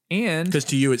 And because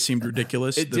to you, it seemed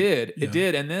ridiculous. It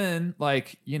did. And then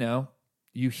like, you know,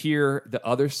 you hear the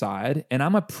other side, and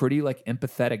I'm a pretty like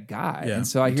empathetic guy. Yeah, and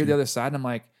so I hear the other side and I'm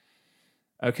like,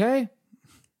 okay,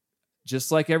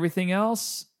 just like everything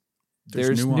else,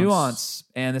 there's nuance,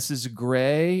 and this is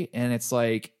gray, and it's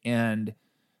like, and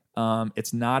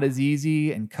it's not as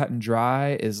easy and cut and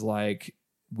dry as like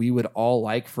we would all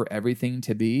like for everything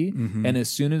to be. Mm-hmm. And as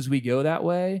soon as we go that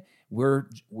way, we're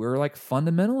like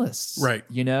fundamentalists, right?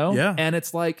 You know, yeah. And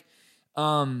it's like,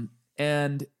 and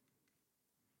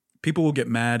people will get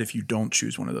mad if you don't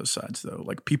choose one of those sides, though.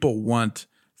 Like people want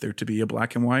there to be a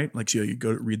black and white. Like, so you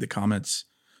go read the comments.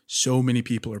 So many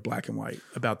people are black and white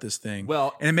about this thing.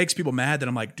 Well, and it makes people mad that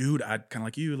I'm like, dude, I kind of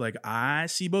like you. Like, I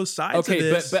see both sides of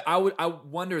this. But I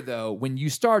wonder though, when you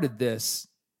started this,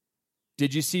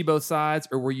 did you see both sides,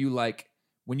 or were you like,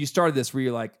 when you started this, were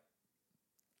you like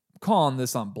calling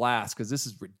this on blast because this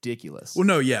is ridiculous? Well,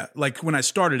 no, yeah. Like when I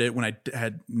started it, when I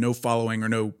had no following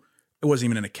or it wasn't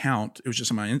even an account. It was just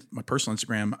on my personal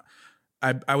Instagram.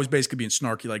 I was basically being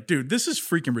snarky, like, dude, this is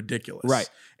freaking ridiculous. Right.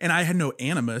 And I had no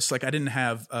animus. Like, I didn't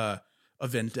have a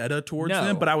vendetta towards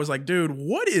them, but I was like, dude,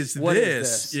 what is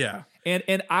this? Yeah.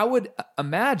 And I would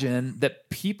imagine that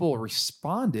people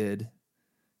responded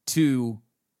to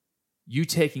you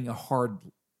taking a hard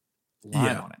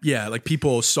line on it. Yeah. Like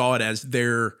people saw it as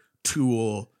their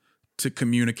tool to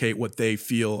communicate what they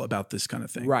feel about this kind of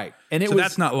thing. Right. And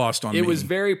that's not lost on me. It was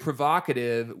very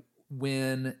provocative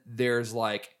when there's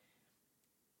like,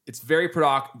 it's very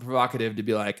provocative to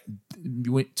be like,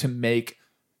 to make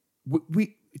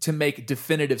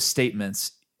definitive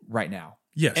statements right now.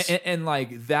 Yes. And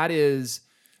like that is,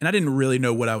 and I didn't really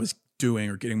know what I was doing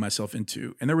or getting myself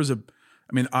into. And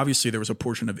obviously there was a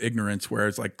portion of ignorance where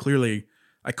it's like, clearly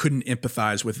I couldn't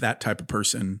empathize with that type of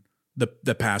person,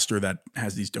 the pastor that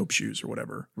has these dope shoes or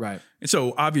whatever. Right. And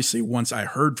so obviously once I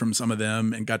heard from some of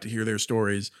them and got to hear their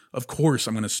stories, of course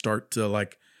I'm going to start to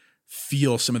like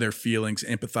feel some of their feelings,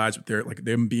 empathize with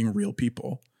them being real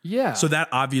people. Yeah. So that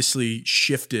obviously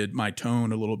shifted my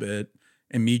tone a little bit,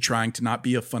 and me trying to not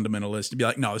be a fundamentalist, to be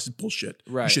like, no, this is bullshit.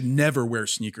 Right. You should never wear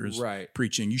sneakers. Right.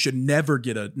 Preaching. You should never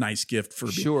get a nice gift for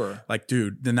sure. Like,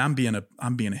 dude, then I'm being a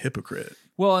hypocrite.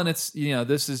 Well, and it's, you know,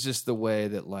 this is just the way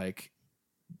that like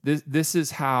this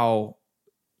is how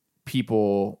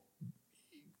people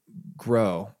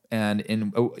grow.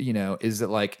 And you know, is that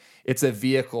like, it's a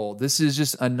vehicle. This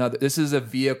is a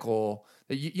vehicle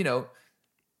that you know,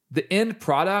 the end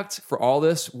product for all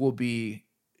this will be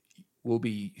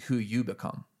who you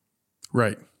become.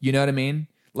 Right. You know what I mean?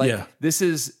 Like this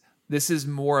is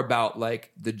more about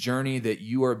like the journey that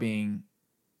you are being,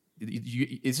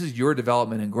 this is your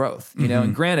development and growth, you know?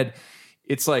 And granted,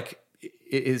 it's like,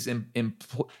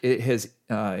 it has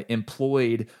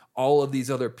employed all of these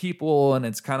other people, and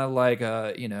it's kind of like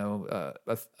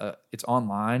it's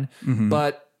online.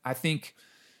 But I think,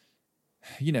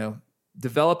 you know,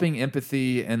 developing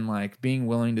empathy and like being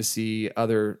willing to see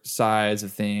other sides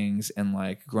of things and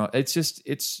like grow,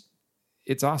 it's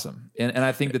awesome. And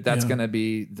I think that's going to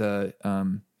be the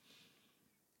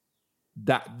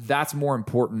that's more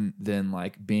important than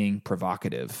like being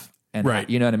provocative. And right.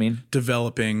 You know what I mean?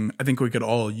 Developing, I think we could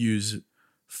all use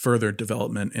further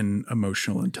development in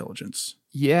emotional intelligence.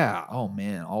 Yeah. Oh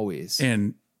man, always.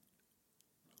 And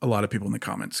a lot of people in the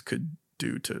comments could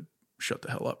do to shut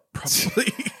the hell up,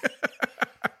 probably.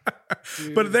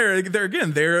 But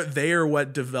they are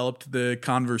what developed the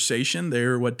conversation.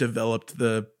 They're what developed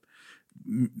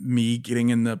me getting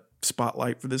in the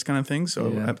spotlight for this kind of thing.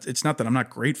 So it's not that I'm not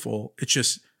grateful. It's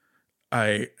just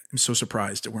I am so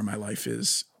surprised at where my life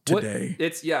is today.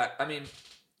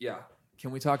 Can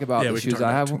we talk about the we can shoes talk I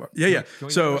about have? tomorrow. Yeah. Can we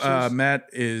So talk about shoes? Matt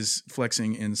is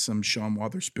flexing in some Sean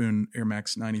Wotherspoon Air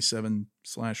Max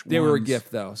 97/1s. They were a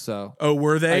gift though. So Oh,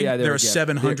 were they? yeah, They're were a a gift.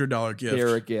 $700 gift. they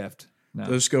were a gift. No.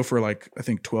 Those go for like, I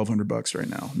think $1,200 right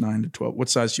now, 9 to 12. What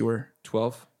size do you wear?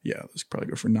 12. Yeah, those probably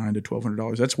go for $900 to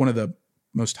 $1,200. That's one of the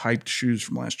most hyped shoes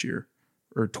from last year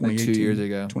or 2018. Like 2 years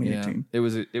ago. 2018. Yeah.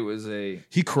 It was a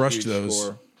He crushed huge those.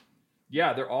 score.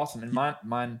 Yeah, they're awesome. And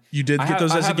mine. You did get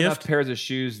those as a I have enough gift? pairs of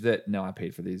shoes that I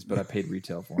paid for these, but I paid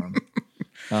retail for them.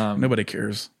 Nobody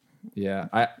cares. Yeah,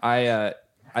 I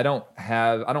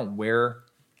don't wear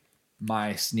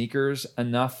my sneakers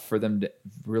enough for them to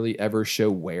really ever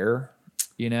show wear.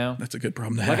 You know, That's a good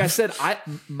problem to have. like I said,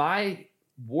 my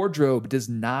wardrobe is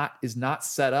not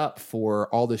set up for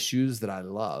all the shoes that I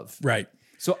love. Right.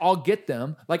 So I'll get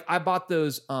them. Like I bought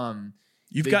those.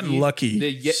 You've the gotten lucky.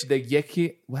 The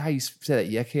Yeki, how you say that,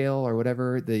 Yekale or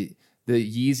whatever. The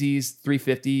Yeezys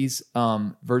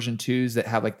 350s version 2s that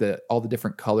have like all the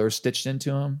different colors stitched into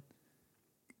them.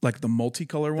 Like the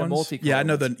multicolor ones? multicolor Yeah, I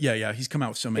know ones. Yeah. He's come out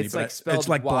with so many. It's but like spelled it's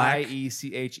like black.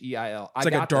 Yecheel. It's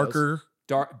like a darker.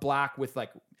 dark black with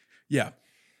like. Yeah.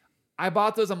 I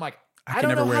bought those. I'm like, I can don't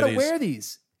never know how wear to wear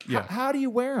these. Yeah. How do you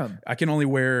wear them? I can only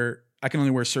wear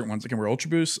certain ones. I can wear Ultra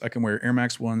Boosts. I can wear Air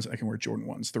Max 1s. I can wear Jordan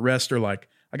 1s. The rest are like,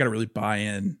 I got to really buy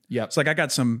in. Yep. It's like I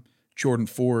got some Jordan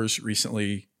 4s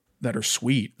recently that are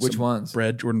sweet. Which Some ones?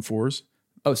 Bread Jordan 4s.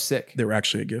 Oh, sick. They were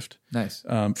actually a gift Nice.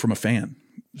 from a fan.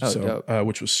 Oh, dope.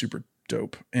 Which was super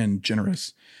dope and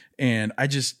generous. And I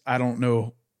don't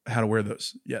know how to wear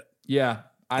those yet. Yeah.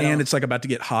 And it's like about to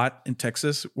get hot in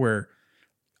Texas where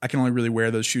I can only really wear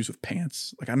those shoes with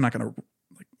pants. Like I'm not gonna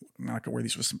wear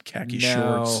these with some khaki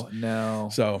shorts. No.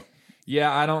 So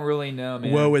Yeah, I don't really know,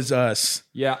 man. woe is us.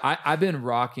 Yeah, I've been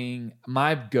rocking.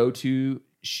 My go-to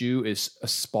shoe is a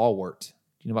Spalwart. Do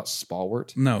you know about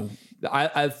Spalwart? No.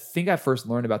 I think I first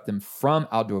learned about them from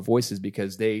Outdoor Voices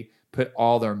because they put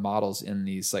all their models in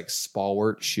these like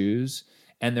Spalwart shoes,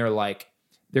 and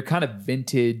they're kind of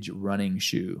vintage running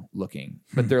shoe looking,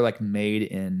 but they're like made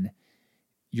in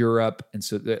Europe, and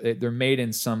so they're made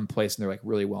in some place, and they're like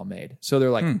really well made. So they're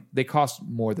like they cost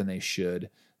more than they should,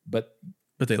 but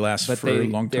they last for a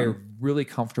long They're time. really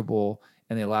comfortable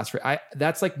and they last for.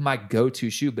 That's like my go-to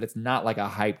shoe, but it's not like a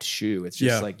hyped shoe. It's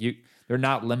just like they're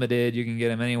not limited. You can get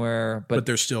them anywhere, But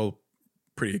they're still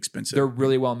pretty expensive. they're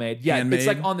really well made. Yeah, Handmade? it's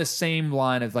like on the same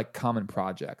line as like Common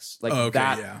Projects, like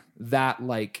that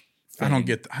like. Thing.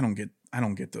 I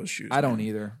don't get those shoes. I don't man.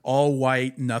 either. All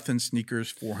white, nothing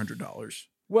sneakers, $400.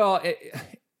 Well,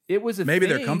 it was a Maybe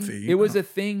thing. they're comfy. It was a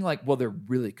thing. Like, well, they're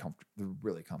really comfy. They're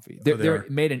really comfy. They're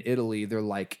made in Italy. They're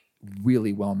like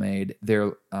really well made.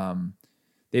 They're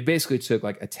they basically took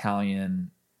like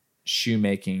Italian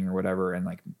shoemaking or whatever and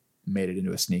like made it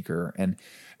into a sneaker. And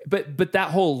but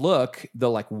that whole look, the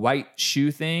like white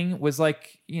shoe thing was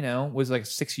like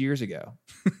 6 years ago.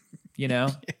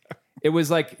 It was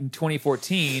like in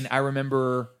 2014. I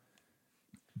remember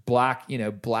black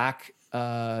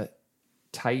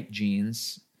tight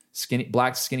jeans,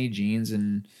 black skinny jeans,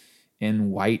 and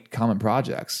white Common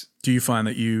Projects. Do you find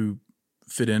that you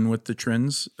fit in with the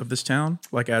trends of this town,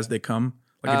 like as they come?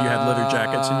 Like, have you had leather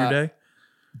jackets in your day?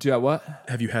 Do I what?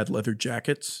 Have you had leather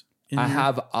jackets? I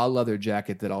have a leather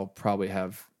jacket that I'll probably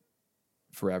have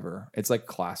forever. It's like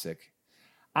classic.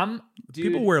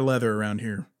 People wear leather around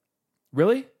here.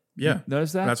 Really? Yeah, You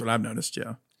notice that? That's what I've noticed.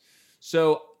 Yeah.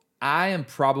 So I am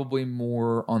probably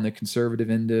more on the conservative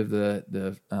end of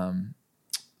the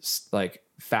like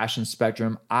fashion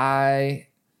spectrum. I've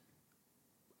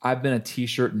been a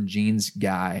t-shirt and jeans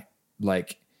guy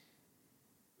like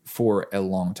for a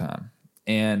long time,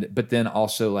 but then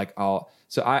also like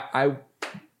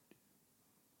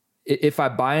if I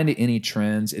buy into any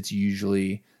trends, it's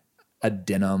usually a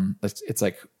denim. It's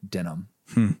like denim.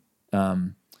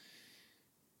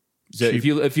 So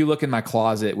if you look in my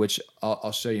closet, which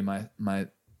I'll show you my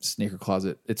sneaker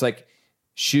closet, it's like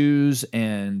shoes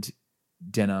and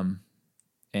denim,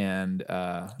 and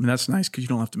that's nice because you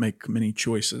don't have to make many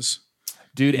choices,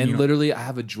 dude. And literally, I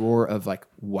have a drawer of like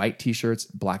white t-shirts,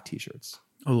 black t-shirts.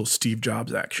 A little Steve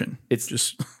Jobs action. It's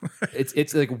just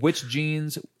it's like which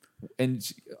jeans, and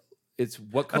it's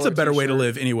what color. That's a better way to t-shirt.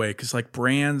 live anyway, because like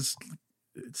brands,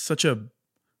 it's such a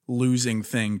losing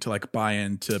thing to like buy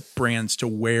into brands to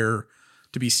wear,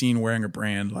 to be seen wearing a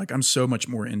brand. Like I'm so much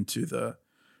more into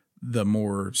the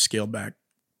more scaled back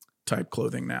type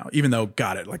clothing now, even though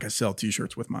like I sell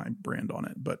t-shirts with my brand on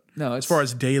it. But no, as far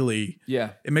as daily,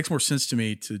 yeah, it makes more sense to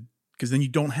me because then you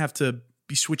don't have to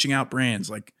be switching out brands.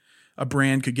 Like a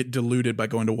brand could get diluted by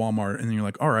going to Walmart, and then you're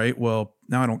like, all right, well,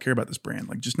 now I don't care about this brand.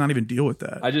 Like, just not even deal with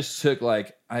that. I just took I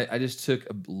just took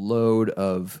a load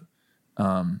of,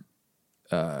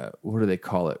 what do they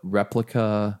call it?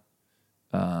 Replica.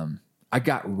 I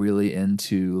got really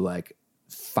into like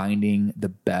finding the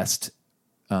best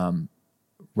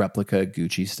replica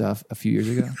Gucci stuff a few years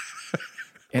ago.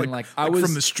 And I was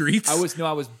from the streets. I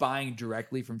was buying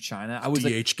directly from China. I was DH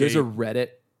like, there's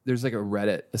a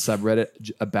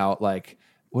subreddit about like,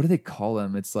 what do they call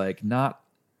them? It's like not,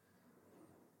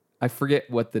 I forget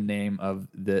what the name of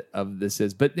this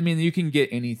is, but I mean, you can get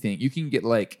anything. You can get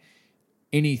like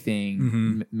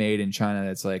anything made in China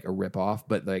that's like a ripoff,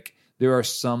 but like there are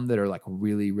some that are like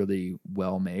really, really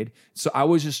well made. So I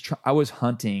was just I was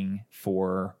hunting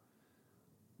for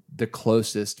the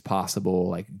closest possible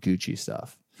like Gucci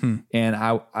stuff. And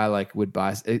I like would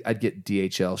buy, I'd get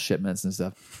DHL shipments and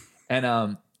stuff.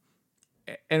 And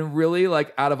really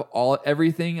like out of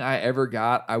everything I ever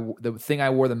got, the thing I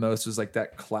wore the most was like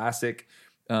that classic,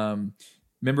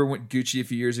 remember when Gucci a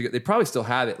few years ago, they probably still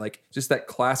have it. Like just that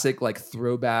classic, like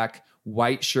throwback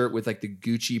white shirt with like the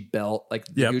Gucci belt, like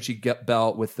the Gucci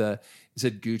belt with it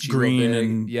said Gucci green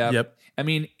and yep. I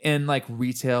mean, in like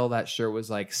retail, that shirt was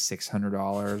like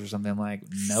 $600 or something. Like,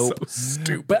 nope. So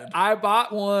stupid. But I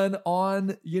bought one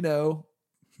on,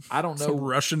 I don't know, some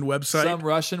Russian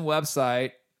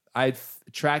website. I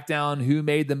tracked down who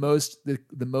made the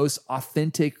most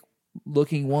authentic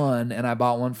looking one, and I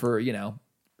bought one for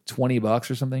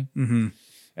 $20 or something. Mm-hmm.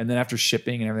 And then after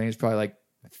shipping and everything, it's probably like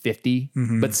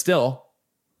 $50. But still,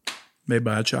 made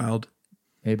by a child.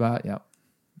 Yeah.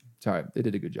 Sorry, they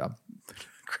did a good job.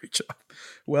 Great job.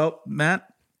 Well, Matt,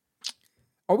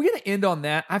 are we going to end on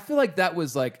that? I feel like that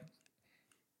was like,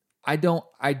 I don't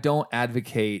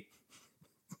advocate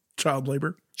child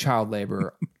labor.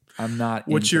 I'm not.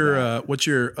 What's your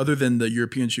other than the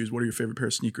European shoes? What are your favorite pair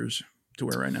of sneakers to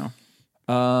wear right now?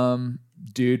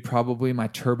 Dude, probably my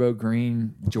turbo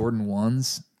green Jordan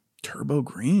 1s. Turbo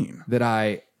green that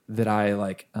I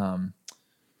like.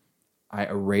 I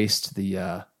erased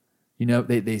the.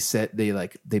 They said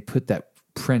they put that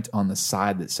print on the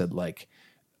side that said like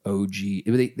OG.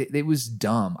 It was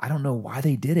dumb. I don't know why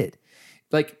they did it.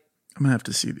 Like, I'm gonna have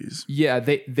to see these. Yeah,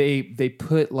 they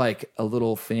put like a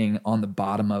little thing on the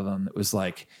bottom of them that was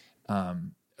like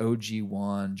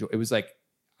OG1. It was like,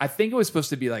 I think it was supposed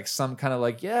to be like some kind of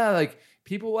like, yeah, like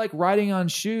people like riding on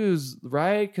shoes,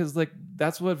 right? Because like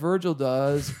that's what Virgil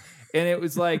does. And it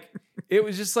was like, it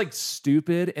was just like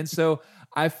stupid. And so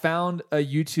I found a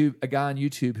guy on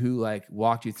YouTube who like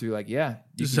walked you through like, yeah,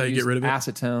 this is how you get rid of it.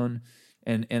 Acetone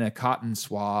and a cotton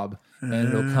swab, and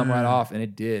it'll come right off. And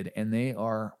it did. And they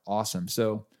are awesome.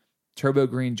 So turbo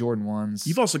green Jordan 1s.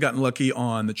 You've also gotten lucky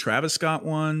on the Travis Scott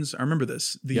ones. I remember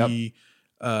this. Did you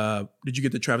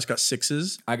get the Travis Scott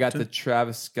 6s? I got the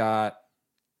Travis Scott.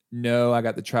 No, I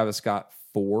got the Travis Scott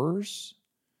 4s.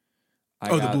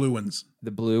 The blue ones.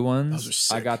 The blue ones. Those are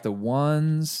sick. I got the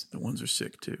ones. The ones are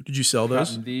sick too. Did you sell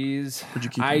those? These. Where'd you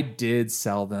keep I them? did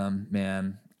sell them,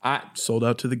 man. I sold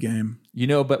out to the game.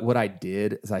 But what I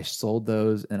did is I sold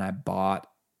those and I bought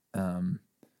a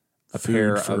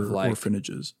pair of like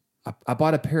orphanages. I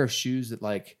bought a pair of shoes that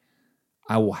like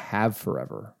I will have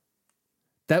forever.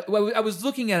 That I was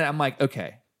looking at it, I'm like,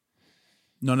 okay.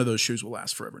 None of those shoes will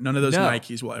last forever. None of those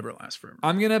Nikes will ever last forever.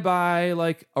 I'm going to buy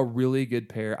like a really good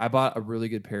pair. I bought a really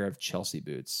good pair of Chelsea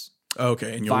boots.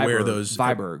 Okay. And you'll wear those.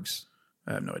 Vibergs.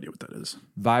 I have no idea what that is.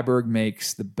 Viberg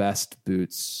makes the best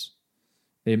boots.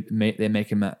 They make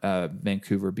them at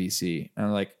Vancouver, BC. And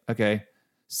I'm like, okay,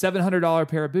 $700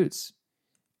 pair of boots.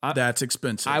 That's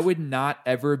expensive. I would not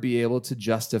ever be able to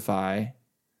justify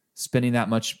spending that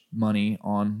much money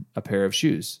on a pair of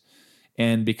shoes.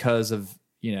 And because of,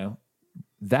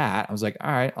 that, I was like,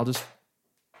 all right, I'll just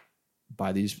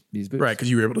buy these boots. Right, because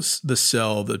you were able to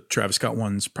sell the Travis Scott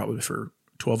ones probably for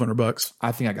 $1,200.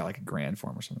 I think I got like $1,000 for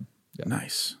them or something. Yeah.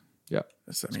 Nice. Yep.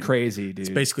 It's crazy, dude. It's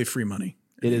basically free money.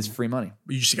 It is free money.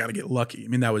 But you just got to get lucky. I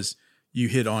mean, you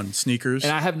hit on sneakers.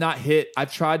 And I have not hit.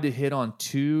 I've tried to hit on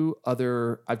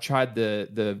I've tried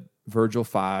the Virgil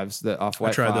 5s, the Off-White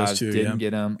 5s. I tried those too. Didn't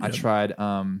get them. Yep. I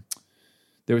tried.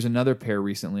 There was another pair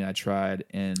recently I tried,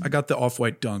 and I got the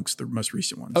Off-White Dunks, the most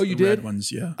recent ones. Oh, you the did? Red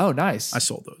ones, yeah. Oh, nice. I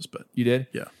sold those, but you did?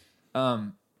 Yeah.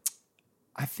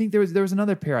 I think there was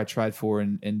another pair I tried for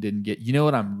and didn't get. You know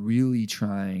what I'm really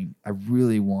trying? I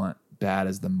really want bad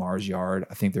as the Mars Yard.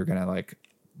 I think they're gonna like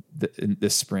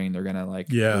this spring. They're gonna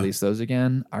release those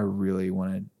again. I really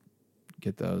want to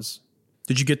get those.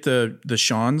 Did you get the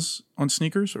Sean's on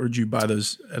sneakers, or did you buy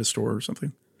those at a store or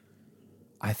something?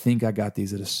 I think I got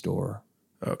these at a store.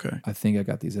 Okay. I think I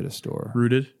got these at a store.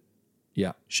 Rooted?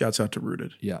 Yeah. Shouts out to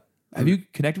Rooted. Yeah. Have you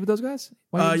connected with those guys?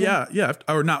 while you were Yeah.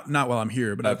 Or not while I'm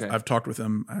here, but Okay. I've talked with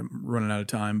them. I'm running out of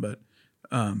time, but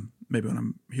maybe when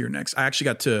I'm here next. I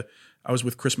actually I was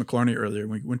with Chris McClarney earlier.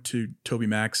 We went to Toby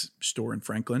Mac's store in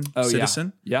Franklin,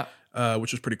 Citizen. Yeah.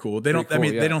 Which was pretty cool. Pretty cool,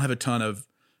 They don't have a ton of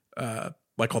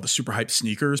like all the super hype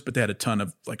sneakers, but they had a ton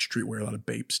of like streetwear, a lot of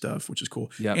Bape stuff, which is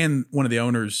cool. Yep. And one of the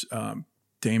owners,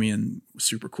 Damien, was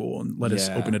super cool and let us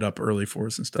open it up early for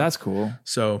us and stuff. That's cool.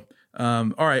 So,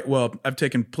 all right. Well, I've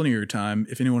taken plenty of your time.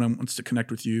 If anyone wants to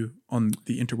connect with you on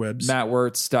the interwebs,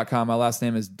 MattWertz.com. My last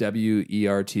name is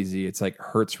Wertz. It's like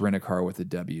Hertz Rent-A-Car with a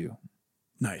W.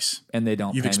 nice. And they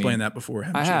don't You've pay explained me. that before,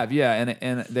 haven't I you? have, yeah.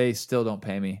 And they still don't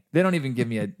pay me. They don't even give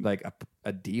me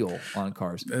a deal on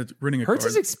cars. Renting a Hertz car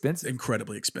is expensive.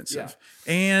 incredibly expensive.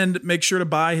 And make sure to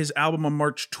buy his album on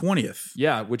March 20th.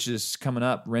 Yeah, which is coming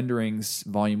up. Renderings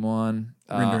Volume 1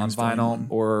 on Renderings Volume vinyl 1.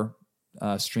 or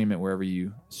stream it wherever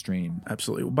you stream.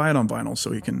 Absolutely. We'll buy it on vinyl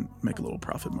so he can make a little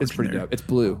profit margin It's pretty there. dope. It's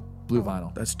blue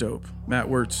vinyl. That's dope. Matt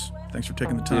Wertz, thanks for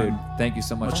taking the Dude, time. thank you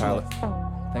so much, Tyler.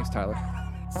 Thanks, Tyler.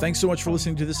 Thanks so much for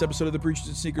listening to this episode of the Preachers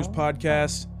and Sneakers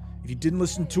podcast. If you didn't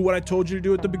listen to what I told you to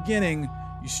do at the beginning,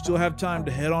 you still have time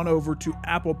to head on over to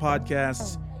Apple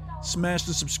Podcasts, smash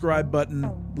the subscribe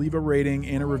button, leave a rating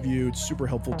and a review. It's super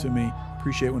helpful to me.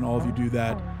 Appreciate when all of you do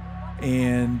that.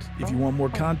 And if you want more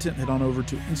content, head on over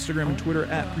to Instagram and Twitter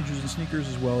at Preachers and Sneakers,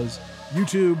 as well as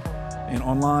YouTube and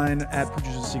online at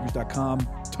preachersandsneakers.com.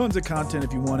 Tons of content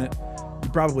if you want it. You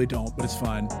probably don't, but it's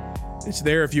fine. It's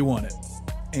there if you want it.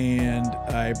 And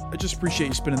I just appreciate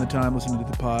you spending the time listening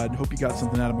to the pod. Hope you got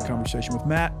something out of my conversation with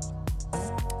Matt.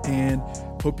 And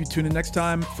hope you tune in next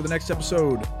time for the next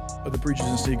episode of the Preachers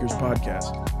and Sneakers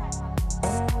podcast.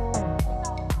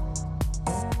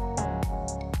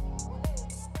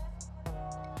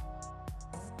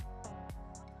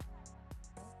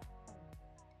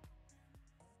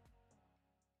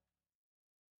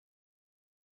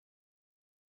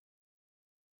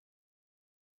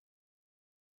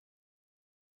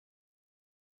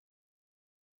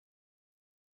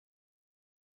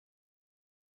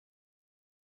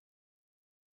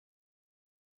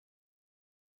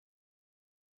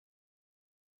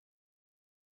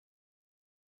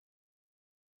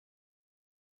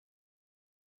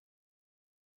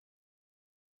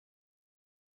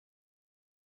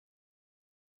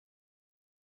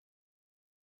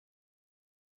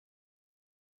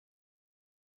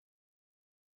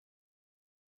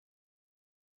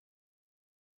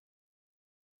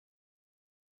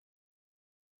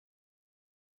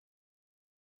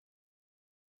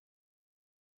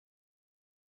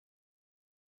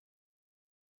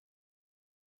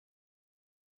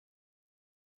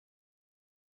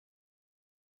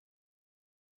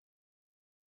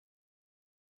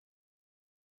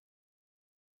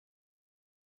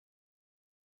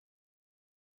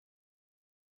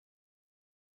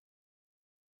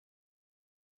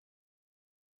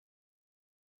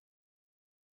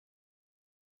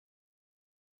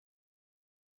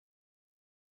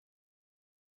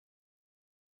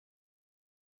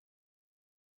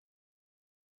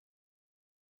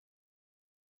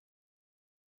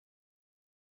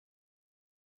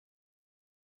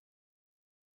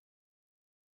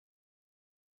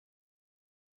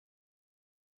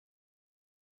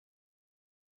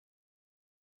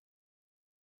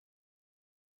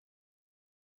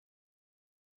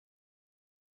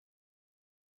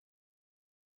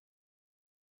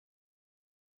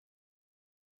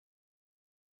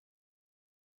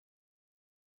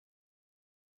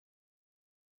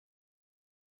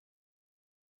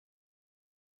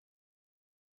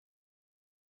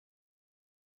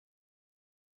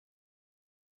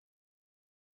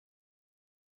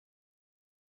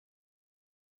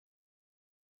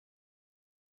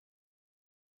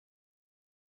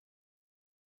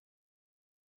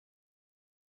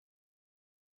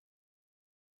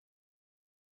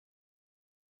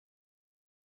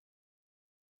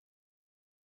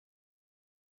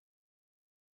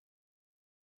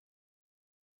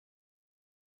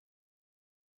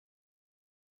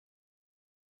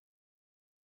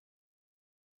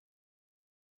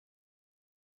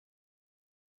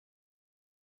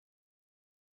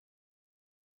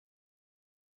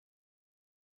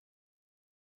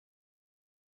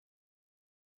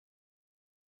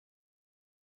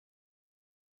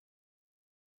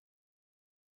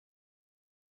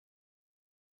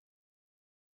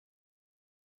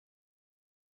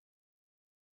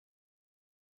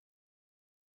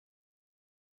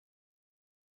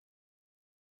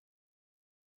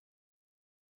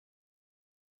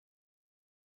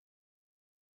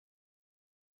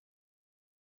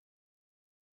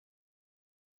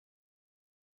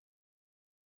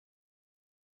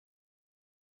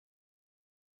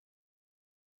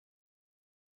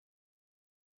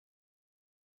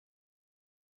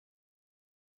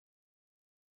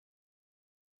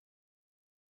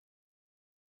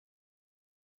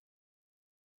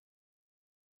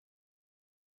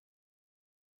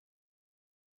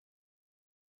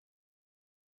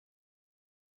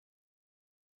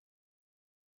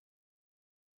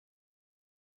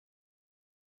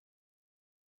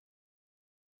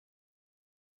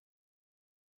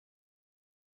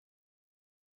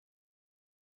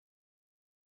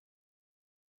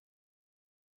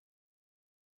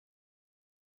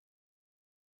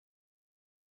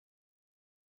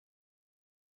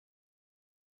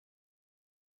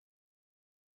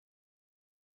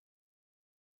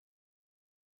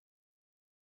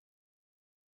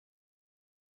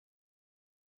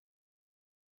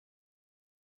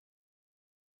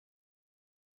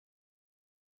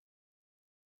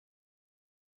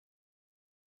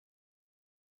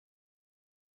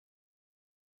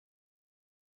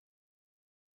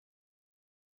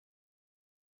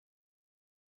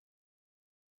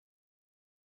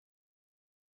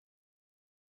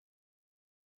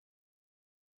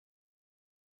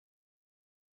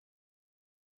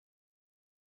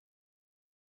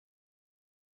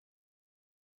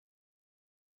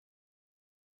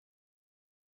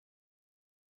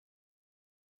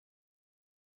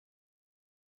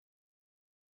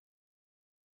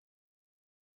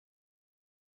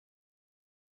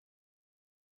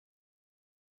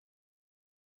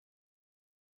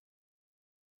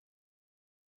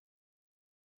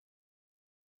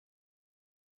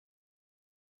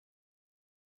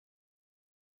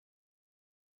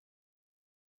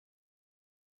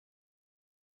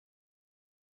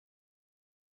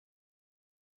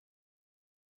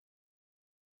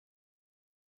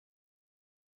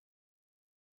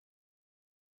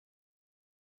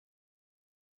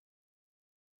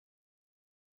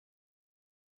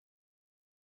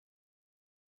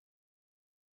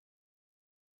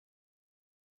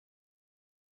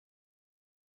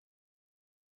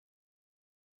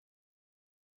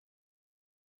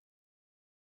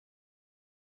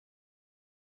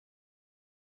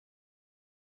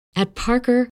 At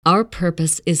Parker, our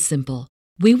purpose is simple.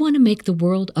 We want to make the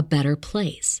world a better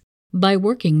place by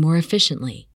working more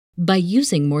efficiently, by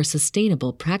using more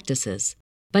sustainable practices,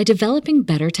 by developing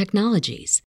better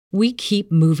technologies. We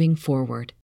keep moving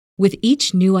forward. With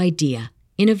each new idea,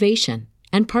 innovation,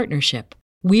 and partnership,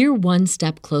 we're one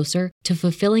step closer to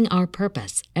fulfilling our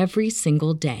purpose every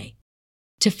single day.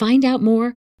 To find out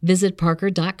more, visit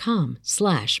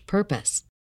parker.com/purpose.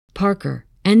 Parker,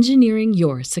 engineering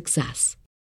your success.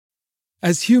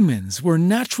 As humans, we're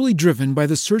naturally driven by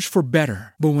the search for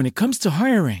better. But when it comes to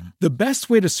hiring, the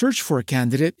best way to search for a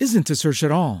candidate isn't to search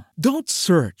at all. Don't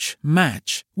search,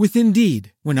 match with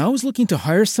Indeed. When I was looking to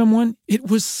hire someone, it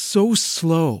was so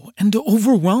slow and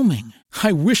overwhelming.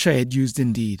 I wish I had used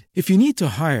Indeed. If you need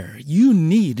to hire, you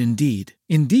need Indeed.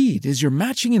 Indeed is your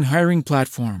matching and hiring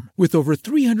platform with over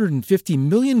 350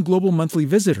 million global monthly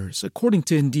visitors, according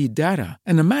to Indeed data,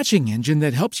 and a matching engine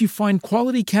that helps you find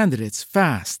quality candidates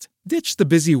fast. Ditch the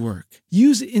busy work.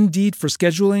 Use Indeed for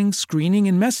scheduling, screening,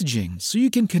 and messaging so you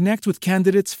can connect with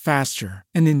candidates faster.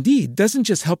 And Indeed doesn't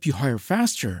just help you hire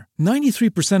faster.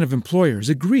 93% of employers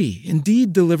agree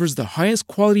Indeed delivers the highest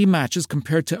quality matches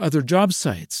compared to other job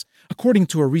sites, according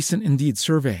to a recent Indeed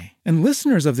survey. And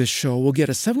listeners of this show will get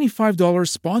a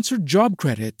 $75 sponsored job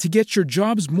credit to get your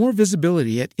jobs more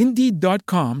visibility at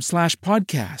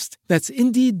Indeed.com/podcast. That's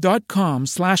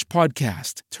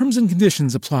Indeed.com/podcast. Terms and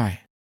conditions apply.